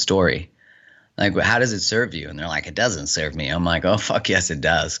believing that story? Like, how does it serve you? And they're like, it doesn't serve me. I'm like, oh, fuck yes, it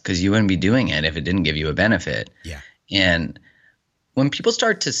does. Because you wouldn't be doing it if it didn't give you a benefit. Yeah. And when people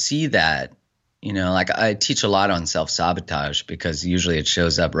start to see that, you know, like I teach a lot on self-sabotage because usually it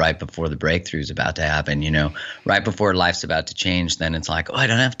shows up right before the breakthrough is about to happen, you know, right before life's about to change. Then it's like, oh, I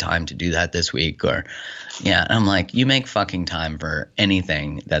don't have time to do that this week. Or, yeah, I'm like, you make fucking time for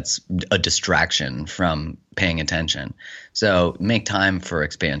anything that's a distraction from paying attention. So make time for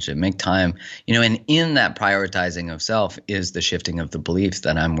expansion, make time, you know, and in that prioritizing of self is the shifting of the beliefs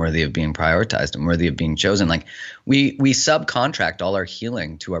that I'm worthy of being prioritized and worthy of being chosen. Like we subcontract all our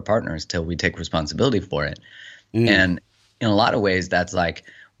healing to our partners till we take responsibility for it. And in a lot of ways, that's like,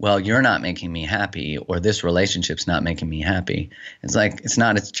 well, you're not making me happy, or this relationship's not making me happy. It's like, it's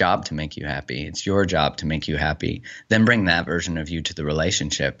not its job to make you happy. It's your job to make you happy. Then bring that version of you to the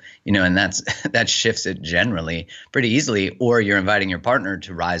relationship, you know, and that shifts it generally pretty easily. Or you're inviting your partner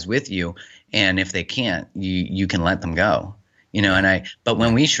to rise with you. And if they can't, you can let them go, you know, but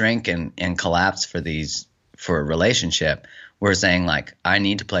when we shrink and collapse for a relationship, we're saying like, I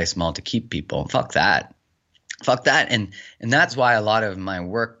need to play small to keep people. Fuck that. And that's why a lot of my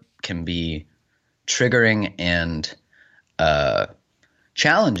work can be triggering and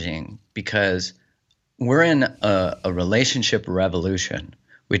challenging, because we're in a relationship revolution,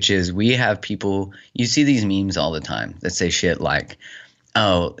 which is we have people, you see these memes all the time that say shit like,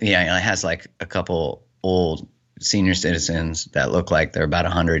 oh, yeah, it has like a couple old senior citizens that look like they're about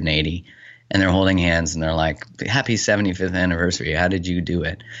 180. And they're holding hands and they're like, happy 75th anniversary. How did you do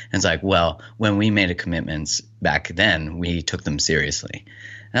it? And it's like, well, when we made commitments back then, we took them seriously.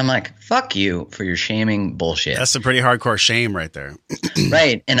 And I'm like, fuck you for your shaming bullshit. That's some pretty hardcore shame right there.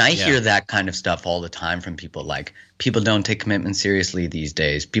 Right. And I hear that kind of stuff all the time from people. Like, people don't take commitment seriously these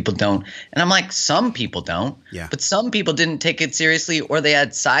days. People don't. And I'm like, some people don't. Yeah. But some people didn't take it seriously, or they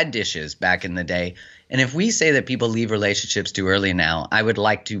had side dishes back in the day. And if we say that people leave relationships too early now, I would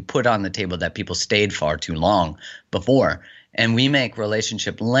like to put on the table that people stayed far too long before. And we make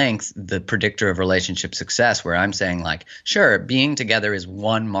relationship length the predictor of relationship success, where I'm saying like, sure, being together is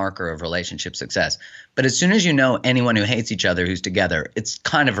one marker of relationship success. But as soon as you know anyone who hates each other who's together, it's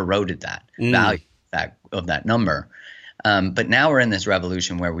kind of eroded that value of that number. But now we're in this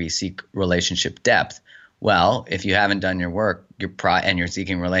revolution where we seek relationship depth. Well, if you haven't done your work, and you're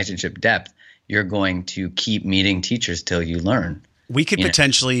seeking relationship depth, you're going to keep meeting teachers till you learn. We could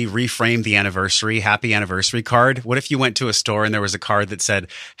potentially reframe the happy anniversary card. What if you went to a store and there was a card that said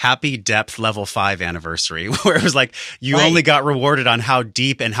happy depth level 5 anniversary, where it was like you only got rewarded on how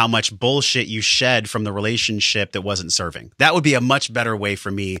deep and how much bullshit you shed from the relationship that wasn't serving. That would be a much better way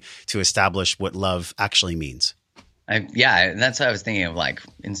for me to establish what love actually means. That's what I was thinking of. Like,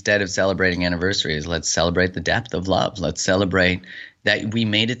 instead of celebrating anniversaries, let's celebrate the depth of love. Let's celebrate that we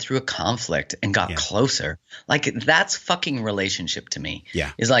made it through a conflict and got closer. Like, that's fucking relationship to me.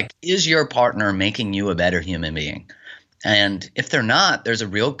 Yeah. Is like, is your partner making you a better human being? And if they're not, there's a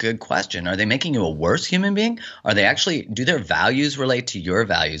real good question. Are they making you a worse human being? Are they actually, do their values relate to your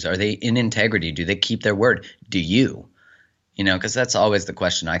values? Are they in integrity? Do they keep their word? Do you? You know, because that's always the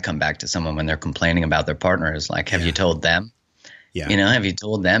question I come back to someone when they're complaining about their partner is like, have you told them? Yeah. You know, have you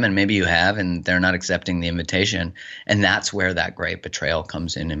told them? And maybe you have, and they're not accepting the invitation. And that's where that great betrayal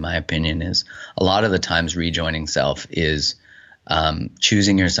comes in my opinion, is a lot of the times rejoining self is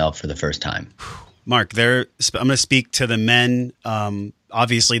choosing yourself for the first time. Mark, I'm going to speak to the men.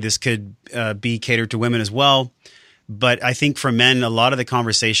 Obviously, this could be catered to women as well. But I think for men, a lot of the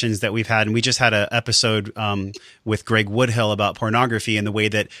conversations that we've had, and we just had an episode with Greg Woodhill about pornography and the way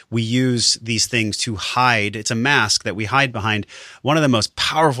that we use these things to hide. It's a mask that we hide behind. One of the most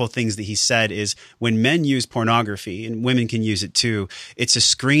powerful things that he said is when men use pornography, and women can use it too, it's a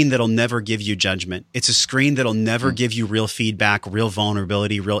screen that'll never give you judgment. It's a screen that'll never give you real feedback, real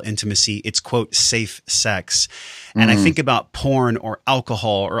vulnerability, real intimacy. It's, quote, safe sex. And I think about porn or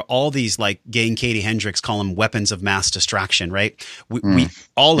alcohol or all these, like Gay and Katie Hendricks call them weapons of mass distraction, right? We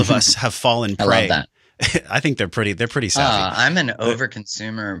all of us have fallen prey. I love that. I think they're pretty savvy. I'm an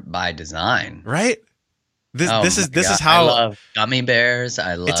overconsumer by design. Right? This is how I love gummy bears.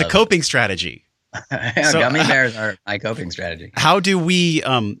 It's a coping strategy. Gummy bears are my coping strategy. How do we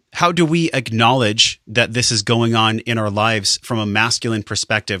acknowledge that this is going on in our lives from a masculine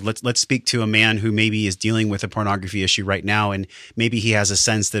perspective? Let's speak to a man who maybe is dealing with a pornography issue right now, and maybe he has a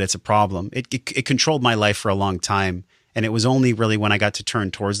sense that it's a problem. It controlled my life for a long time. And it was only really when I got to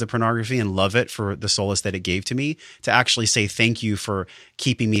turn towards the pornography and love it for the solace that it gave to me, to actually say thank you for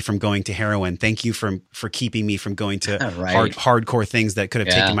keeping me from going to heroin. Thank you for keeping me from going to hardcore things that could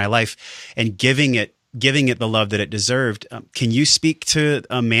have taken my life, and giving it giving it the love that it deserved. Can you speak to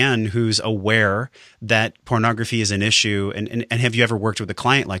a man who's aware that pornography is an issue? And have you ever worked with a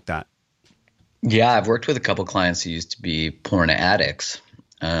client like that? Yeah, I've worked with a couple clients who used to be porn addicts,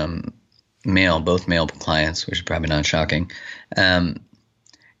 both male clients, which is probably not shocking.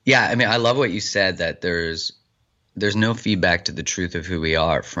 Yeah, I mean, I love what you said, that there's no feedback to the truth of who we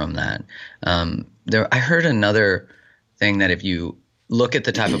are from that. I heard another thing, that if you look at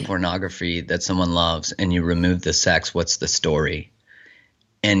the type of pornography that someone loves and you remove the sex, what's the story?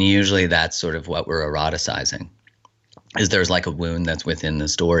 And usually that's sort of what we're eroticizing, is there's like a wound that's within the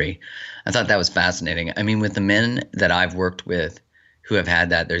story. I thought that was fascinating. I mean, with the men that I've worked with who have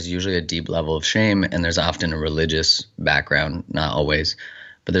had that, there's usually a deep level of shame, and there's often a religious background, not always,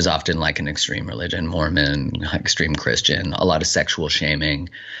 but there's often like an extreme religion, Mormon, extreme Christian, a lot of sexual shaming.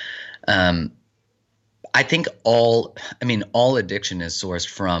 I think all addiction is sourced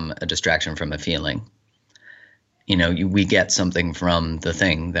from a distraction from a feeling. We get something from the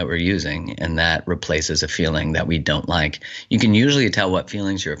thing that we're using, and that replaces a feeling that we don't like. You can usually tell what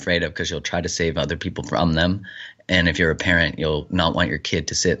feelings you're afraid of because you'll try to save other people from them. And if you're a parent, you'll not want your kid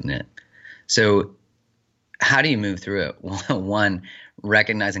to sit in it. So how do you move through it? Well, one,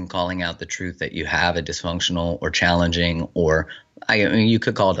 recognizing, calling out the truth that you have a dysfunctional or challenging, or you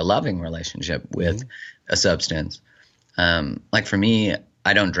could call it a loving relationship with a substance. Like for me,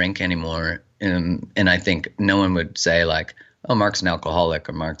 I don't drink anymore. And I think no one would say like, oh, Mark's an alcoholic,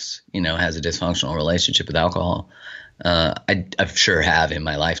 or Mark's, has a dysfunctional relationship with alcohol. I sure have in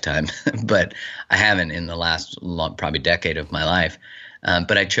my lifetime, but I haven't in the last probably decade of my life.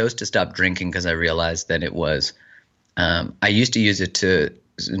 But I chose to stop drinking because I realized that it was, I used to use it to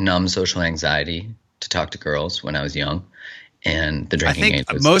numb social anxiety, to talk to girls when I was young. And the drinking age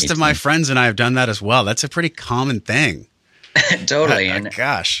was most 18. of my friends and I have done that as well. That's a pretty common thing. Totally. And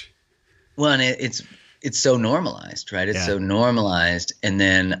gosh. Well, and it's so normalized, right? It's so normalized. And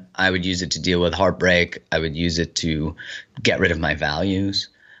then I would use it to deal with heartbreak. I would use it to get rid of my values.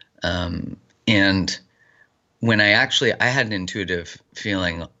 And when I had an intuitive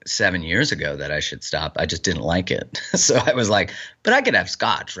feeling 7 years ago that I should stop, I just didn't like it. So I was like, but I could have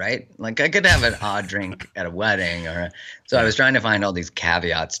scotch, right? Like I could have an odd drink at a wedding, so I was trying to find all these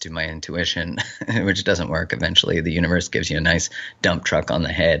caveats to my intuition, which doesn't work. Eventually the universe gives you a nice dump truck on the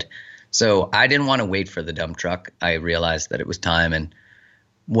head. So I didn't want to wait for the dump truck. I realized that it was time. And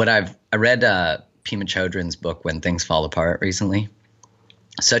I read Pema Chodron's book, When Things Fall Apart, recently.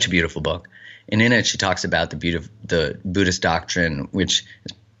 Such a beautiful book. And in it, she talks about the Buddhist doctrine, which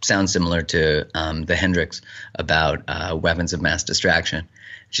sounds similar to the Hendricks, about weapons of mass distraction.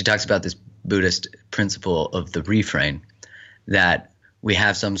 She talks about this Buddhist principle of the refrain, that we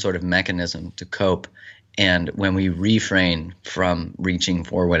have some sort of mechanism to cope. And when we refrain from reaching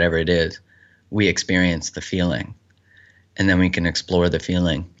for whatever it is, we experience the feeling. And then we can explore the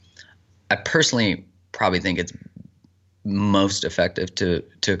feeling. I personally probably think it's most effective to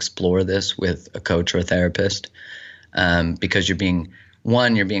explore this with a coach or a therapist, because you're being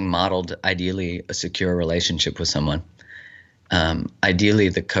modeled, ideally, a secure relationship with someone. Ideally,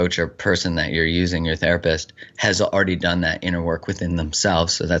 the coach or person that you're using, your therapist, has already done that inner work within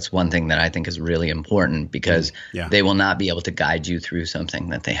themselves. So that's one thing that I think is really important, because they will not be able to guide you through something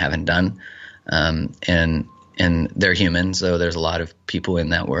that they haven't done. And they're human, so there's a lot of people in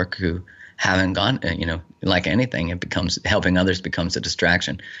that work who haven't gone, like anything, helping others becomes a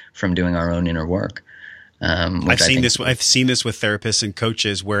distraction from doing our own inner work. I've seen this with therapists and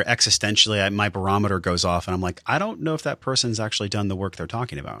coaches, where existentially my barometer goes off and I'm like, I don't know if that person's actually done the work they're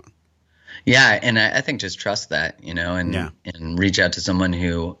talking about. Yeah. And I think just trust that, and reach out to someone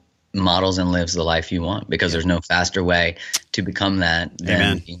who models and lives the life you want, because there's no faster way to become that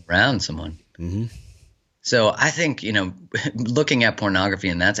than being around someone. Mm-hmm. So I think, looking at pornography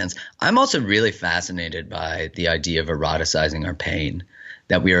in that sense, I'm also really fascinated by the idea of eroticizing our pain,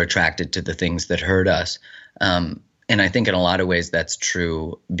 that we are attracted to the things that hurt us. And I think in a lot of ways that's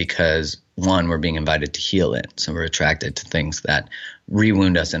true because, one, we're being invited to heal it. So we're attracted to things that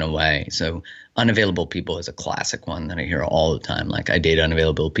rewound us in a way. So unavailable people is a classic one that I hear all the time. Like, I date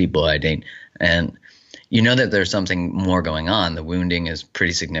unavailable people, and you know that there's something more going on. The wounding is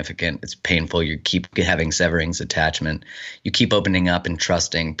pretty significant. It's painful. You keep having severings attachment. You keep opening up and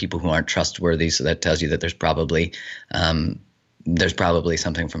trusting people who aren't trustworthy. So that tells you that there's probably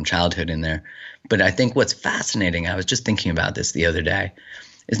something from childhood in there. But I think what's fascinating, I was just thinking about this the other day,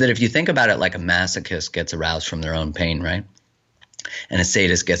 is that if you think about it like a masochist gets aroused from their own pain, right? And a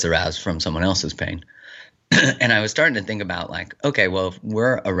sadist gets aroused from someone else's pain. And I was starting to think about, like, okay, well, if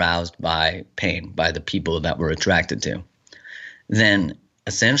we're aroused by pain, by the people that we're attracted to, then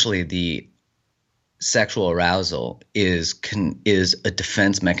essentially the sexual arousal is a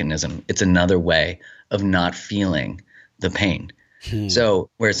defense mechanism. It's another way of not feeling the pain. So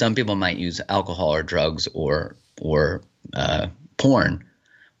where some people might use alcohol or drugs or porn,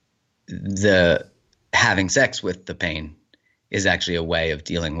 the having sex with the pain is actually a way of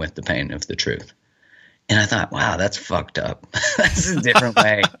dealing with the pain of the truth. And I thought, wow, that's fucked up. That's a different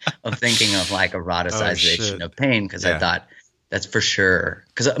way of thinking of like eroticization of pain, because I thought that's for sure.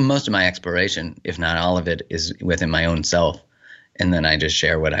 Because most of my exploration, if not all of it, is within my own self. And then I just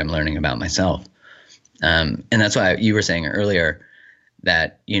share what I'm learning about myself. And that's why you were saying earlier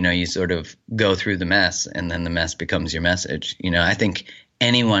that, you sort of go through the mess and then the mess becomes your message. I think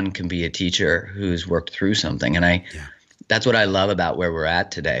anyone can be a teacher who's worked through something. And that's what I love about where we're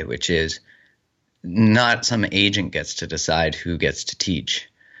at today, which is not some agent gets to decide who gets to teach.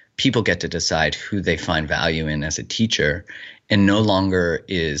 People get to decide who they find value in as a teacher. And no longer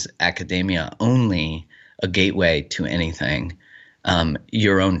is academia only a gateway to anything.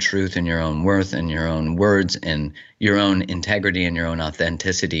 Your own truth and your own worth and your own words and your own integrity and your own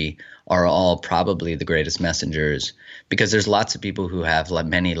authenticity are all probably the greatest messengers, because there's lots of people who have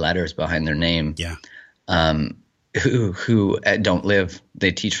many letters behind their name. Who don't live,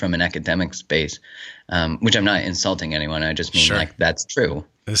 they teach from an academic space, which I'm not insulting anyone. I just mean like that's true.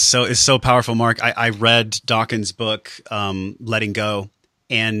 It's so powerful, Mark. I read Dawkins' book, Letting Go,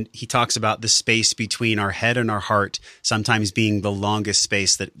 and he talks about the space between our head and our heart sometimes being the longest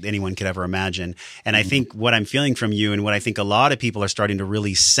space that anyone could ever imagine. And I think what I'm feeling from you, and what I think a lot of people are starting to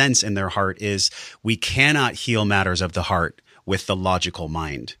really sense in their heart, is we cannot heal matters of the heart with the logical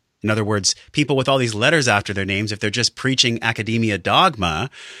mind. In other words, people with all these letters after their names, if they're just preaching academia dogma,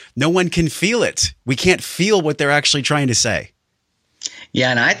 no one can feel it. We can't feel what they're actually trying to say.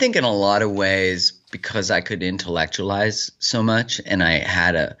 Yeah, and I think in a lot of ways, because I could intellectualize so much and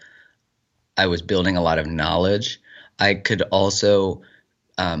I was building a lot of knowledge, I could also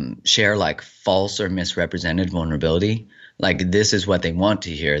share like false or misrepresented vulnerability. Like, this is what they want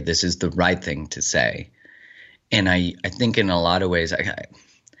to hear. This is the right thing to say. And I think in a lot of ways,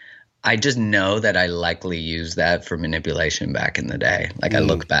 I just know that I likely used that for manipulation back in the day. Like I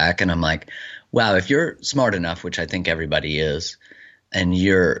look back and I'm like, wow, if you're smart enough, which I think everybody is, and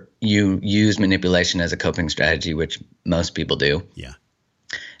you use manipulation as a coping strategy, which most people do,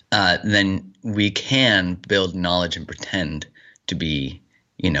 then we can build knowledge and pretend to be,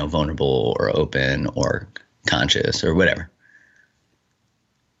 vulnerable or open or conscious or whatever.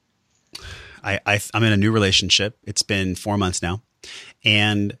 I'm in a new relationship. It's been 4 months now,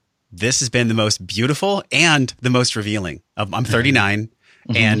 and this has been the most beautiful and the most revealing. I'm 39,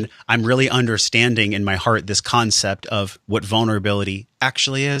 and I'm really understanding in my heart this concept of what vulnerability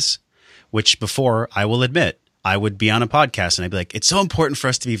actually is, which before, I will admit, I would be on a podcast and I'd be like, it's so important for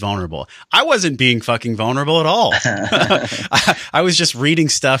us to be vulnerable. I wasn't being fucking vulnerable at all. I was just reading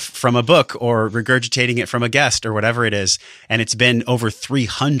stuff from a book or regurgitating it from a guest or whatever it is. And it's been over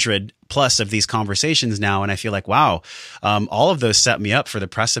 300 plus of these conversations now. And I feel like, wow, all of those set me up for the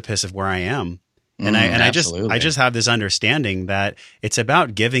precipice of where I am. And I just have this understanding that it's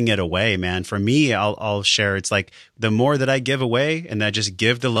about giving it away, man. For me, I'll share. It's like the more that I give away and I just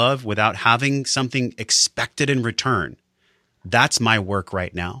give the love without having something expected in return. That's my work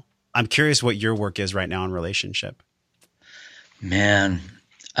right now. I'm curious what your work is right now in relationship. Man,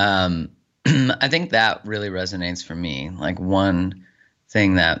 I think that really resonates for me. Like one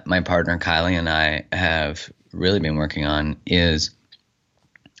thing that my partner Kylie and I have really been working on is,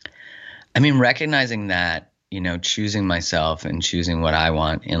 recognizing that, choosing myself and choosing what I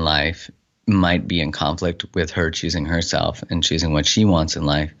want in life might be in conflict with her choosing herself and choosing what she wants in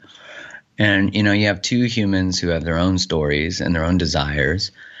life. And, you have two humans who have their own stories and their own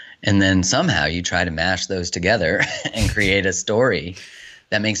desires. And then somehow you try to mash those together and create a story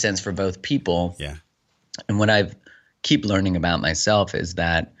that makes sense for both people. Yeah. And what I keep learning about myself is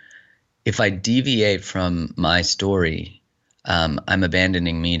that if I deviate from my story, I'm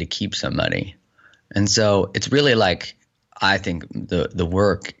abandoning me to keep somebody. And so it's really like, I think the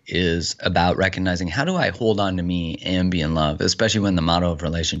work is about recognizing, how do I hold on to me and be in love, especially when the motto of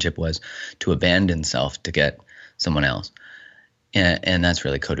relationship was to abandon self to get someone else. And that's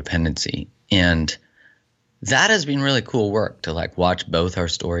really codependency. And that has been really cool work to like watch both our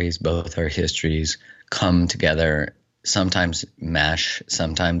stories, both our histories come together, sometimes mash,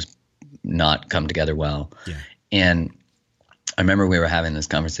 sometimes not come together well. Yeah. And I remember we were having this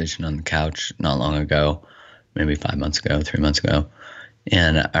conversation on the couch not long ago, maybe 5 months ago, 3 months ago.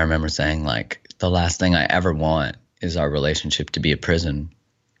 And I remember saying, like, the last thing I ever want is our relationship to be a prison.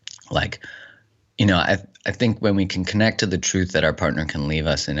 Like, I think when we can connect to the truth that our partner can leave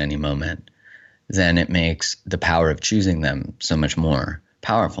us in any moment, then it makes the power of choosing them so much more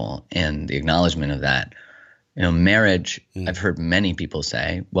powerful. And the acknowledgement of that, marriage, I've heard many people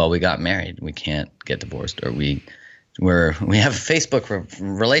say, well, we got married, we can't get divorced, or we have a Facebook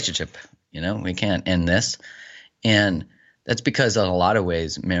relationship, we can't end this. And that's because in a lot of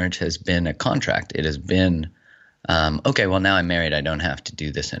ways, marriage has been a contract. It has been, okay, well, now I'm married, I don't have to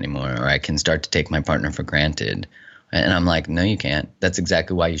do this anymore, or I can start to take my partner for granted. And I'm like, no, you can't. That's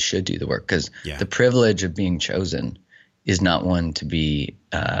exactly why you should do the work, because the privilege of being chosen is not one to be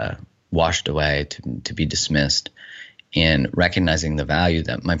washed away, to be dismissed, and recognizing the value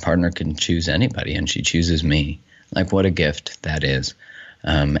that my partner can choose anybody, and she chooses me. Like, what a gift that is.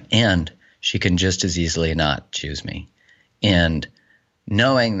 And she can just as easily not choose me. And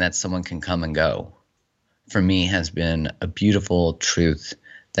knowing that someone can come and go, for me, has been a beautiful truth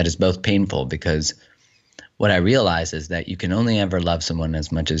that is both painful, because what I realize is that you can only ever love someone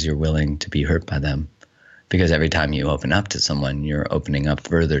as much as you're willing to be hurt by them. Because every time you open up to someone, you're opening up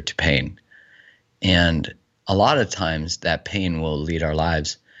further to pain. And a lot of times that pain will lead our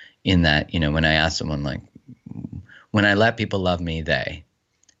lives in that, when I ask someone, like, when I let people love me,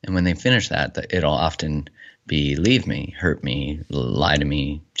 and when they finish that, it'll often be leave me, hurt me, lie to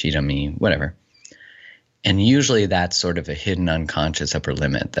me, cheat on me, whatever. And usually that's sort of a hidden unconscious upper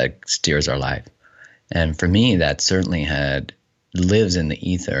limit that steers our life. And for me, that certainly lives in the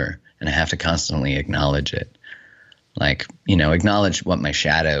ether, and I have to constantly acknowledge it. Like, acknowledge what my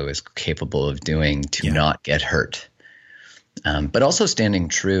shadow is capable of doing to not get hurt. But also standing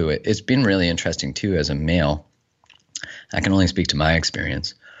true. It's been really interesting too as a male. I can only speak to my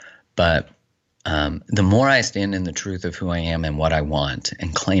experience, but the more I stand in the truth of who I am and what I want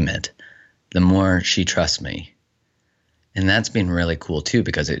and claim it, the more she trusts me. And that's been really cool too,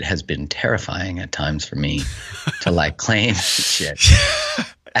 because it has been terrifying at times for me to like claim shit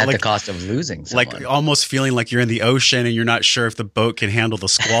at the cost of losing someone. Like almost feeling like you're in the ocean and you're not sure if the boat can handle the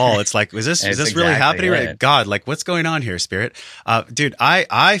squall. It's like, is this exactly really happening? Right? God, like what's going on here, Spirit? Dude,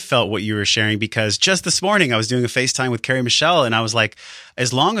 I felt what you were sharing, because just this morning I was doing a FaceTime with Carrie Michelle, and I was like,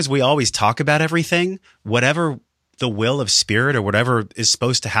 as long as we always talk about everything, whatever the will of Spirit or whatever is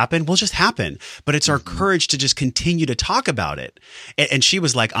supposed to happen will just happen. But it's our courage to just continue to talk about it. And she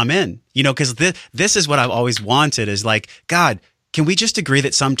was like, I'm in, because this is what I've always wanted, is like, God, can we just agree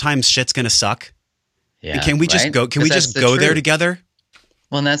that sometimes shit's going to suck? Yeah. And can we just go, there together?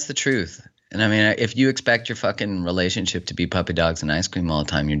 Well, and that's the truth. And I mean, if you expect your fucking relationship to be puppy dogs and ice cream all the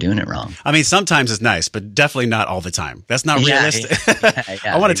time, you're doing it wrong. I mean, sometimes it's nice, but definitely not all the time. That's not realistic.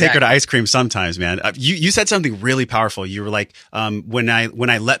 I want to take her to ice cream sometimes, man. You said something really powerful. You were like, when I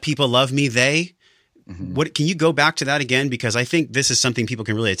let people love me, what can you go back to that again? Because I think this is something people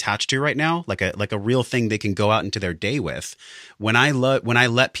can really attach to right now, like a real thing they can go out into their day with. When I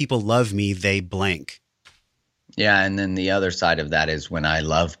let people love me, they blank. Yeah, and then the other side of that is when I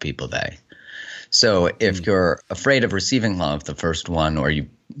love people, they. So if you're afraid of receiving love, the first one, or you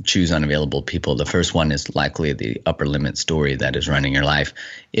choose unavailable people, the first one is likely the upper limit story that is running your life.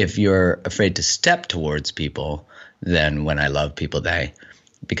 If you're afraid to step towards people, then when I love people, they.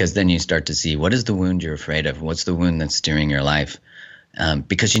 Because then you start to see, what is the wound you're afraid of? What's the wound that's steering your life?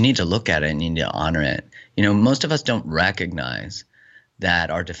 Because you need to look at it and you need to honor it. Most of us don't recognize that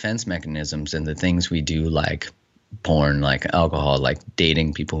our defense mechanisms and the things we do, like porn, like alcohol, like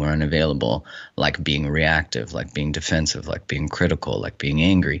dating people who are unavailable, like being reactive, like being defensive, like being critical, like being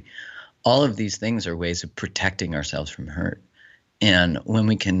angry. All of these things are ways of protecting ourselves from hurt. And when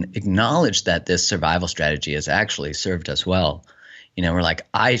we can acknowledge that this survival strategy has actually served us well, we're like,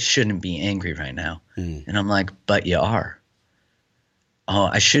 I shouldn't be angry right now. And I'm like, but you are. Oh,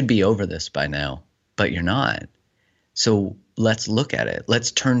 I should be over this by now, but you're not. So let's look at it.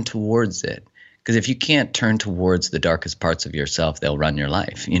 Let's turn towards it. Because if you can't turn towards the darkest parts of yourself, they'll run your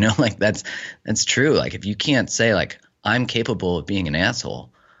life. Like that's true. Like if you can't say like, I'm capable of being an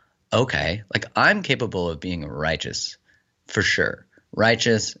asshole. Okay. Like I'm capable of being righteous for sure.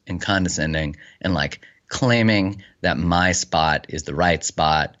 Righteous and condescending and like claiming that my spot is the right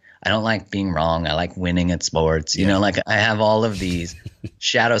spot. I don't like being wrong. I like winning at sports. Like I have all of these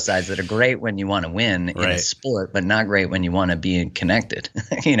shadow sides that are great when you want to win in a sport, but not great when you want to be connected.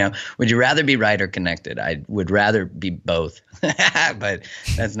 Would you rather be right or connected? I would rather be both, but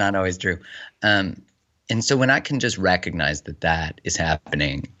that's not always true. And so when I can just recognize that is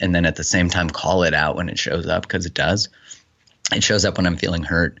happening, and then at the same time call it out when it shows up, because it does. It shows up when I'm feeling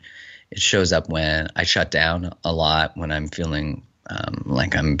hurt. It shows up when I shut down a lot, when I'm feeling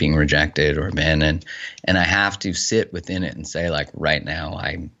like I'm being rejected or abandoned, and I have to sit within it and say, like, right now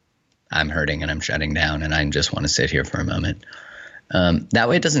I'm hurting and I'm shutting down and I just want to sit here for a moment. That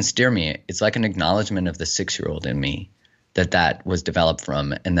way it doesn't steer me. It's like an acknowledgement of the 6-year-old in me that was developed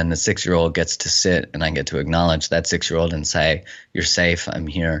from. And then the 6-year-old gets to sit and I get to acknowledge that 6-year-old and say, you're safe, I'm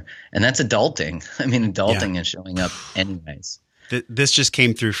here. And that's adulting. I mean, adulting is showing up anyways. This just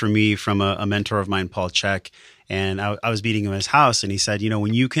came through for me from a mentor of mine, Paul Chek. And I was meeting him at his house, and he said,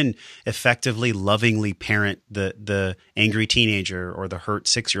 when you can effectively, lovingly parent the angry teenager or the hurt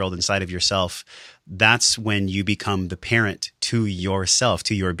 6-year-old inside of yourself, that's when you become the parent to yourself,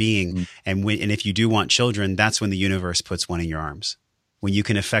 to your being. Mm-hmm. And if you do want children, that's when the universe puts one in your arms. When you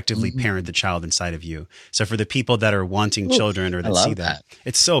can effectively parent the child inside of you. So for the people that are wanting children or that see that,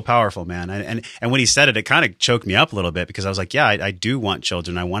 it's so powerful, man. And when he said it, it kind of choked me up a little bit because I was like, yeah, I do want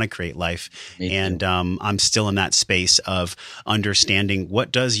children. I want to create life. And I'm still in that space of understanding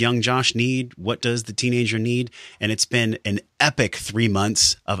what does young Josh need? What does the teenager need? And it's been an epic 3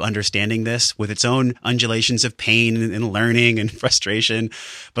 months of understanding this with its own undulations of pain and learning and frustration,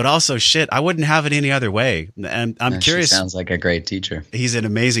 but also shit, I wouldn't have it any other way. And I'm curious. She sounds like a great teacher. He's an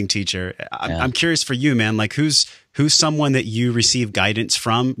amazing teacher. I'm curious for you, man, like who's someone that you receive guidance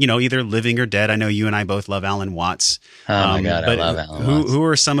from, either living or dead? I know you and I both love Alan Watts. Oh my God, I love Alan Watts. Who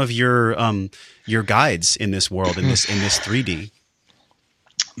are some of your guides in this world, in this 3D?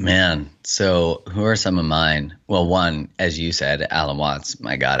 Man, so who are some of mine? Well, one, as you said, Alan Watts.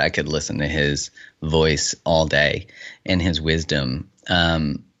 My God, I could listen to his voice all day and his wisdom.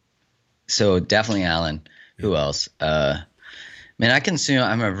 So definitely Alan. Who else? Man,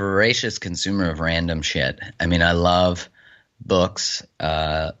 I'm a voracious consumer of random shit. I mean, I love books.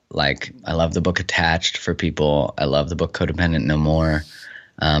 I love the book Attached for people. I love the book Codependent No More.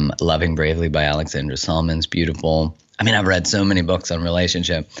 Loving Bravely by Alexandra Salmon's beautiful. I mean, I've read so many books on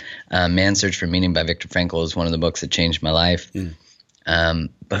relationship. Man's Search for Meaning by Viktor Frankl is one of the books that changed my life.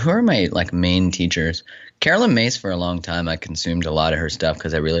 But who are my main teachers? Carolyn Mace, for a long time, I consumed a lot of her stuff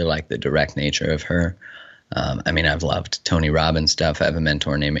because I really like the direct nature of her. I've loved Tony Robbins stuff. I have a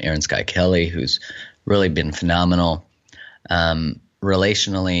mentor named Aaron Sky Kelly who's really been phenomenal.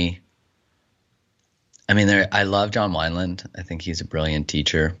 Relationally, I love John Wineland. I think he's a brilliant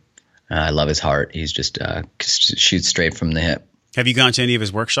teacher. I love his heart. He's just shoots straight from the hip. Have you gone to any of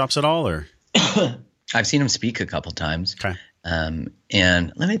his workshops at all, or? I've seen him speak a couple times. Okay.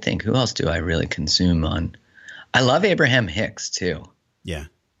 And let me think, who else do I really consume on? I love Abraham Hicks too. Yeah.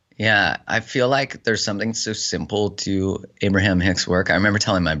 Yeah, I feel like there's something so simple to Abraham Hicks' work. I remember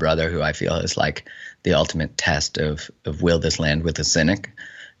telling my brother, who I feel is like the ultimate test of will this land with a cynic?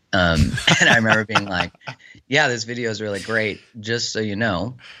 And I remember being like, yeah, this video is really great. Just so you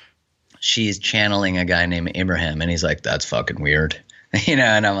know, she's channeling a guy named Abraham. And he's like, that's fucking weird.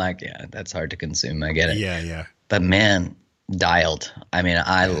 And I'm like, yeah, that's hard to consume. I get it. Yeah. But man, dialed.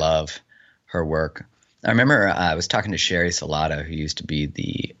 I love her work. I remember I was talking to Sherry Salata, who used to be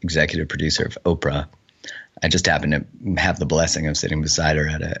the executive producer of Oprah. I just happened to have the blessing of sitting beside her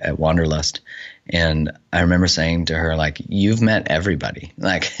at Wanderlust. And I remember saying to her, you've met everybody.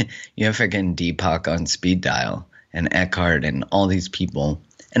 You have freaking Deepak on speed dial and Eckhart and all these people.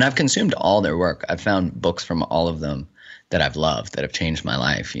 And I've consumed all their work. I've found books from all of them that I've loved, that have changed my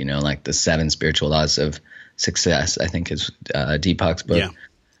life. The 7 Spiritual Laws of Success, I think is Deepak's book. Yeah.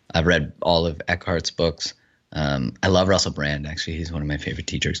 I've read all of Eckhart's books. I love Russell Brand, actually. He's one of my favorite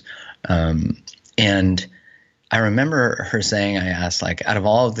teachers. And I remember her saying, I asked, out of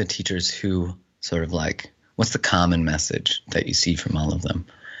all of the teachers, who sort of what's the common message that you see from all of them?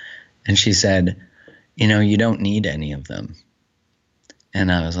 And she said, you don't need any of them.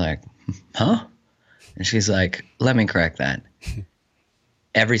 And I was like, huh? And she's like, let me correct that.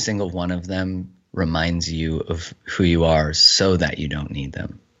 Every single one of them reminds you of who you are so that you don't need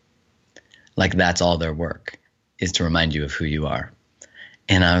them. That's all their work, is to remind you of who you are.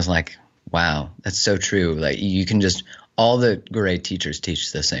 And I was like, wow, that's so true. You can all the great teachers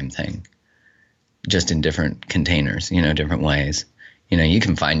teach the same thing, just in different containers, different ways. You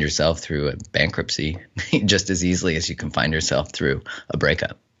can find yourself through a bankruptcy just as easily as you can find yourself through a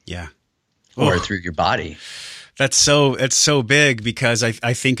breakup. Yeah. Or through your body. It's so big, because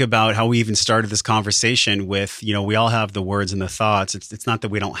I think about how we even started this conversation with, we all have the words and the thoughts. It's not that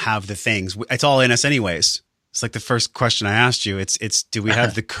we don't have the things. It's all in us anyways. It's like the first question I asked you. It's do we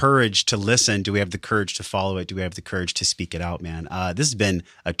have the courage to listen? Do we have the courage to follow it? Do we have the courage to speak it out, man? This has been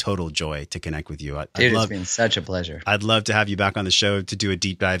a total joy to connect with you. It's been such a pleasure. I'd love to have you back on the show to do a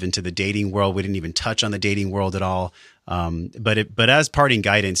deep dive into the dating world. We didn't even touch on the dating world at all. But as parting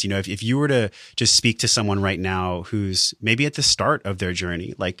guidance, if you were to just speak to someone right now who's maybe at the start of their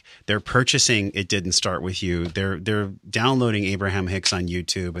journey, they're purchasing It Didn't Start With You, they're downloading Abraham Hicks on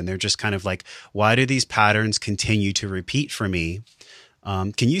YouTube, and they're just kind of why do these patterns continue to repeat for me?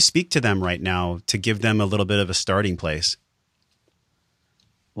 Can you speak to them right now to give them a little bit of a starting place?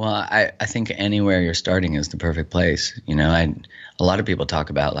 Well, I think anywhere you're starting is the perfect place. A lot of people talk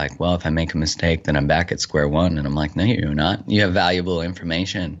about like, well, if I make a mistake, then I'm back at square one. And I'm like, no, you're not. You have valuable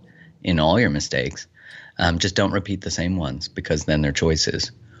information in all your mistakes. Just don't repeat the same ones, because then they're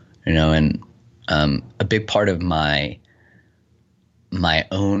choices, and a big part of my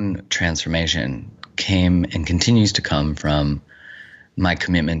own transformation came and continues to come from my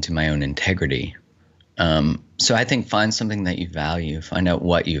commitment to my own integrity. So I think find something that you value, find out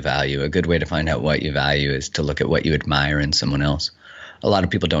what you value. A good way to find out what you value is to look at what you admire in someone else. A lot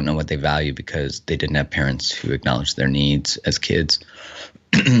of people don't know what they value because they didn't have parents who acknowledged their needs as kids.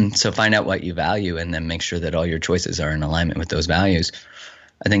 So find out what you value and then make sure that all your choices are in alignment with those values.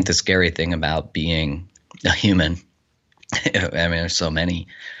 I think the scary thing about being a human, I mean, there's so many,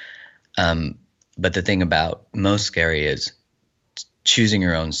 but the thing about most scary is choosing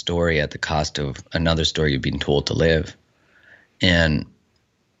your own story at the cost of another story you've been told to live. And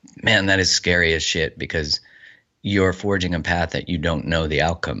man, that is scary as shit, because you're forging a path that you don't know the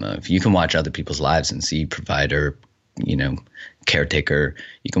outcome of. You can watch other people's lives and see provider, caretaker.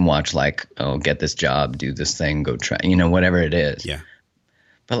 You can watch like, oh, get this job, do this thing, go try, whatever it is. Yeah.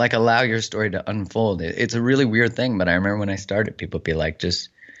 But like, allow your story to unfold. It's a really weird thing, but I remember when I started, people would be like, just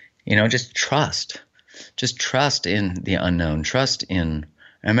trust. Just trust in the unknown. Trust in,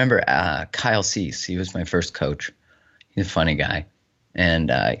 I remember Kyle Cease, he was my first coach. He's a funny guy.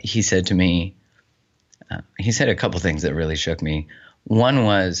 And he said to me, he said a couple things that really shook me. One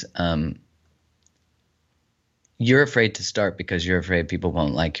was, you're afraid to start because you're afraid people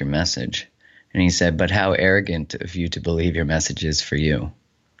won't like your message. And he said, but how arrogant of you to believe your message is for you.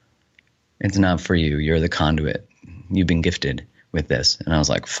 It's not for you. You're the conduit. You've been gifted with this. And I was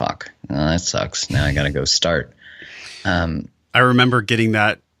like, fuck, that sucks. Now I got to go start. I remember getting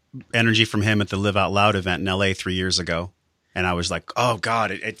that energy from him at the Live Out Loud event in LA 3 years ago. And I was like, oh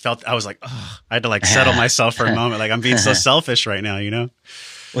God, it felt, I was like, oh, I had to like settle myself for a moment. Like, I'm being so selfish right now,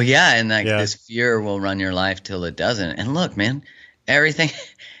 Well, yeah. And like this fear will run your life till it doesn't. And look, man, everything,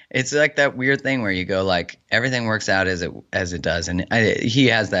 it's like that weird thing where you go like, everything works out as it does. And he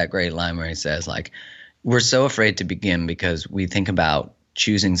has that great line where he says like, we're so afraid to begin because we think about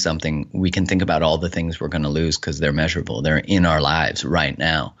choosing something. We can think about all the things we're going to lose because they're measurable. They're in our lives right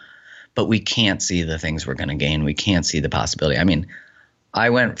now. But we can't see the things we're going to gain. We can't see the possibility. I mean, I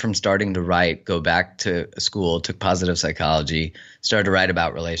went from starting to write, go back to school, took positive psychology, started to write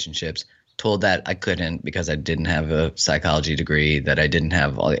about relationships, told that I couldn't because I didn't have a psychology degree, that I didn't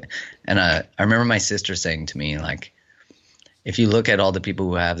have all the, and I remember my sister saying to me, like, if you look at all the people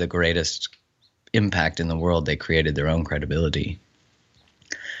who have the greatest impact in the world, they created their own credibility.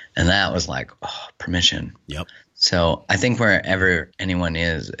 And that was like, oh, permission. Yep. So I think wherever anyone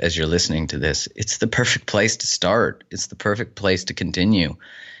is, as you're listening to this, it's the perfect place to start. It's the perfect place to continue.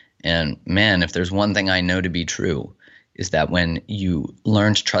 And man, if there's one thing I know to be true, is that when you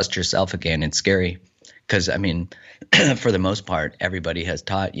learn to trust yourself again, it's scary. Because, I mean, for the most part, everybody has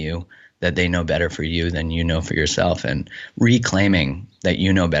taught you that they know better for you than you know for yourself. And reclaiming that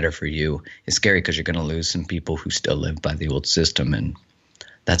you know better for you is scary because you're going to lose some people who still live by the old system. And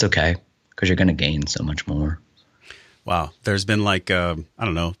that's okay, because you're going to gain so much more. Wow. There's been like, I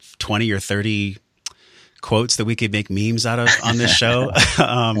don't know, 20 or 30 quotes that we could make memes out of on this show.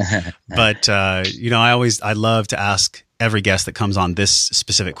 But I love to ask every guest that comes on this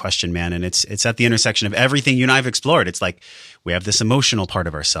specific question, man. And it's at the intersection of everything you and I have explored. It's like, we have this emotional part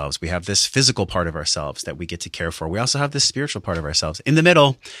of ourselves. We have this physical part of ourselves that we get to care for. We also have this spiritual part of ourselves. In the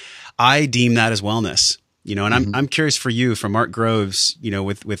middle, I deem that as wellness, and I'm curious for you, for Mark Groves,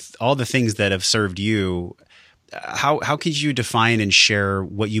 with all the things that have served you, how could you define and share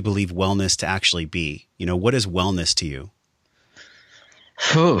what you believe wellness to actually be? What is wellness to you?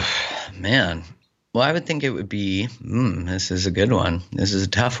 Oh, man. Well, I would think it would be, this is a good one. This is a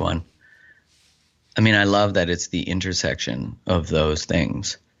tough one. I mean, I love that it's the intersection of those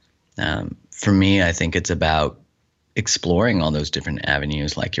things. For me, I think it's about exploring all those different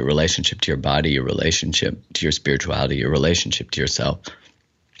avenues, like your relationship to your body, your relationship to your spirituality, your relationship to yourself,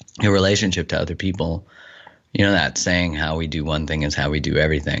 your relationship to other people. That saying, how we do one thing is how we do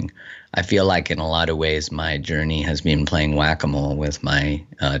everything. I feel like in a lot of ways, my journey has been playing whack-a-mole with my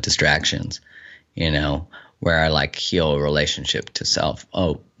distractions, where I like heal a relationship to self.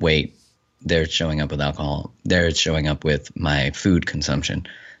 Oh, wait, there it's showing up with alcohol. There it's showing up with my food consumption.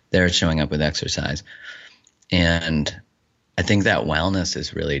 There it's showing up with exercise. And I think that wellness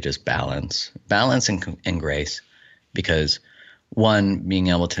is really just balance and grace, because one, being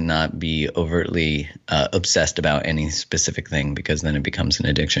able to not be overtly obsessed about any specific thing, because then it becomes an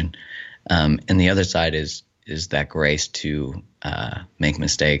addiction. And the other side is that grace to make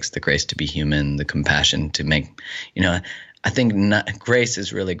mistakes, the grace to be human, the compassion to make, I think grace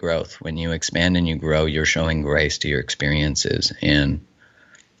is really growth. When you expand and you grow, you're showing grace to your experiences. And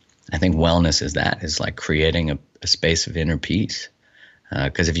I think wellness is like creating a space of inner peace.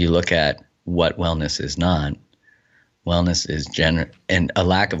 Because if you look at what wellness is not, wellness is and a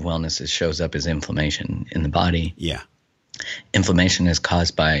lack of wellness shows up as inflammation in the body. Yeah. Inflammation is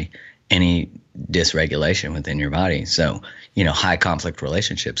caused by any dysregulation within your body. So, high conflict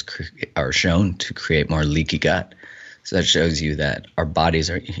relationships are shown to create more leaky gut. So that shows you that our bodies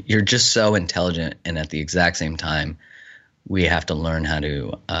you're just so intelligent, and at the exact same time, we have to learn how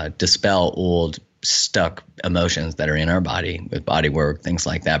to dispel old stuck emotions that are in our body with body work, things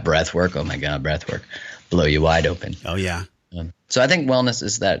like that, breath work. Oh my God, breath work, blow you wide open. Oh yeah. So I think wellness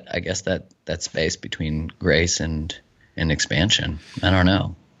is that space between grace and expansion. I don't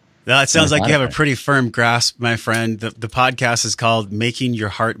know. Well, it sounds like you have a pretty firm grasp, my friend. The podcast is called Making Your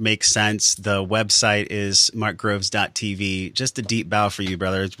Heart Make Sense. The website is markgroves.tv. Just a deep bow for you,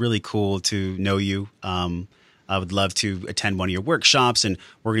 brother. It's really cool to know you. I would love to attend one of your workshops, and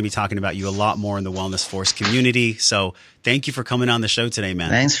we're going to be talking about you a lot more in the Wellness Force community. So thank you for coming on the show today,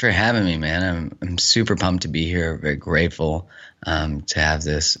 man. Thanks for having me, man. I'm super pumped to be here. Very grateful to have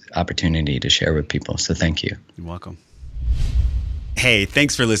this opportunity to share with people. So thank you. You're welcome. Hey,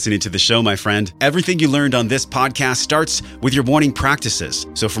 thanks for listening to the show, my friend. Everything you learned on this podcast starts with your morning practices.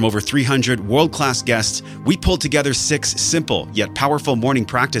 So from over 300 world-class guests, we pulled together 6 simple yet powerful morning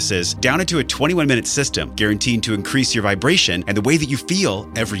practices down into a 21-minute system guaranteed to increase your vibration and the way that you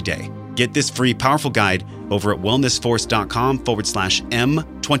feel every day. Get this free, powerful guide over at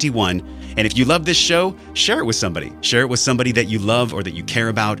wellnessforce.com/M21. And if you love this show, share it with somebody. Share it with somebody that you love or that you care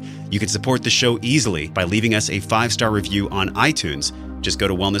about. You can support the show easily by leaving us a 5-star review on iTunes. Just go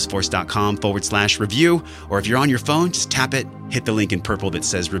to wellnessforce.com/review, or if you're on your phone, just tap it, hit the link in purple that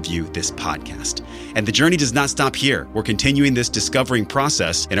says review this podcast. And the journey does not stop here. We're continuing this discovering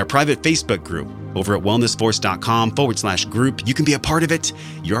process in our private Facebook group over at wellnessforce.com/group. You can be a part of it.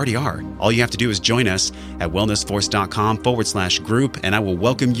 You already are. All you have to do is join us at wellnessforce.com/group, and I will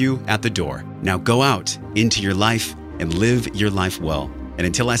welcome you at the door. Now go out into your life and live your life well. And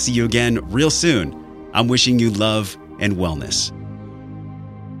until I see you again real soon, I'm wishing you love and wellness.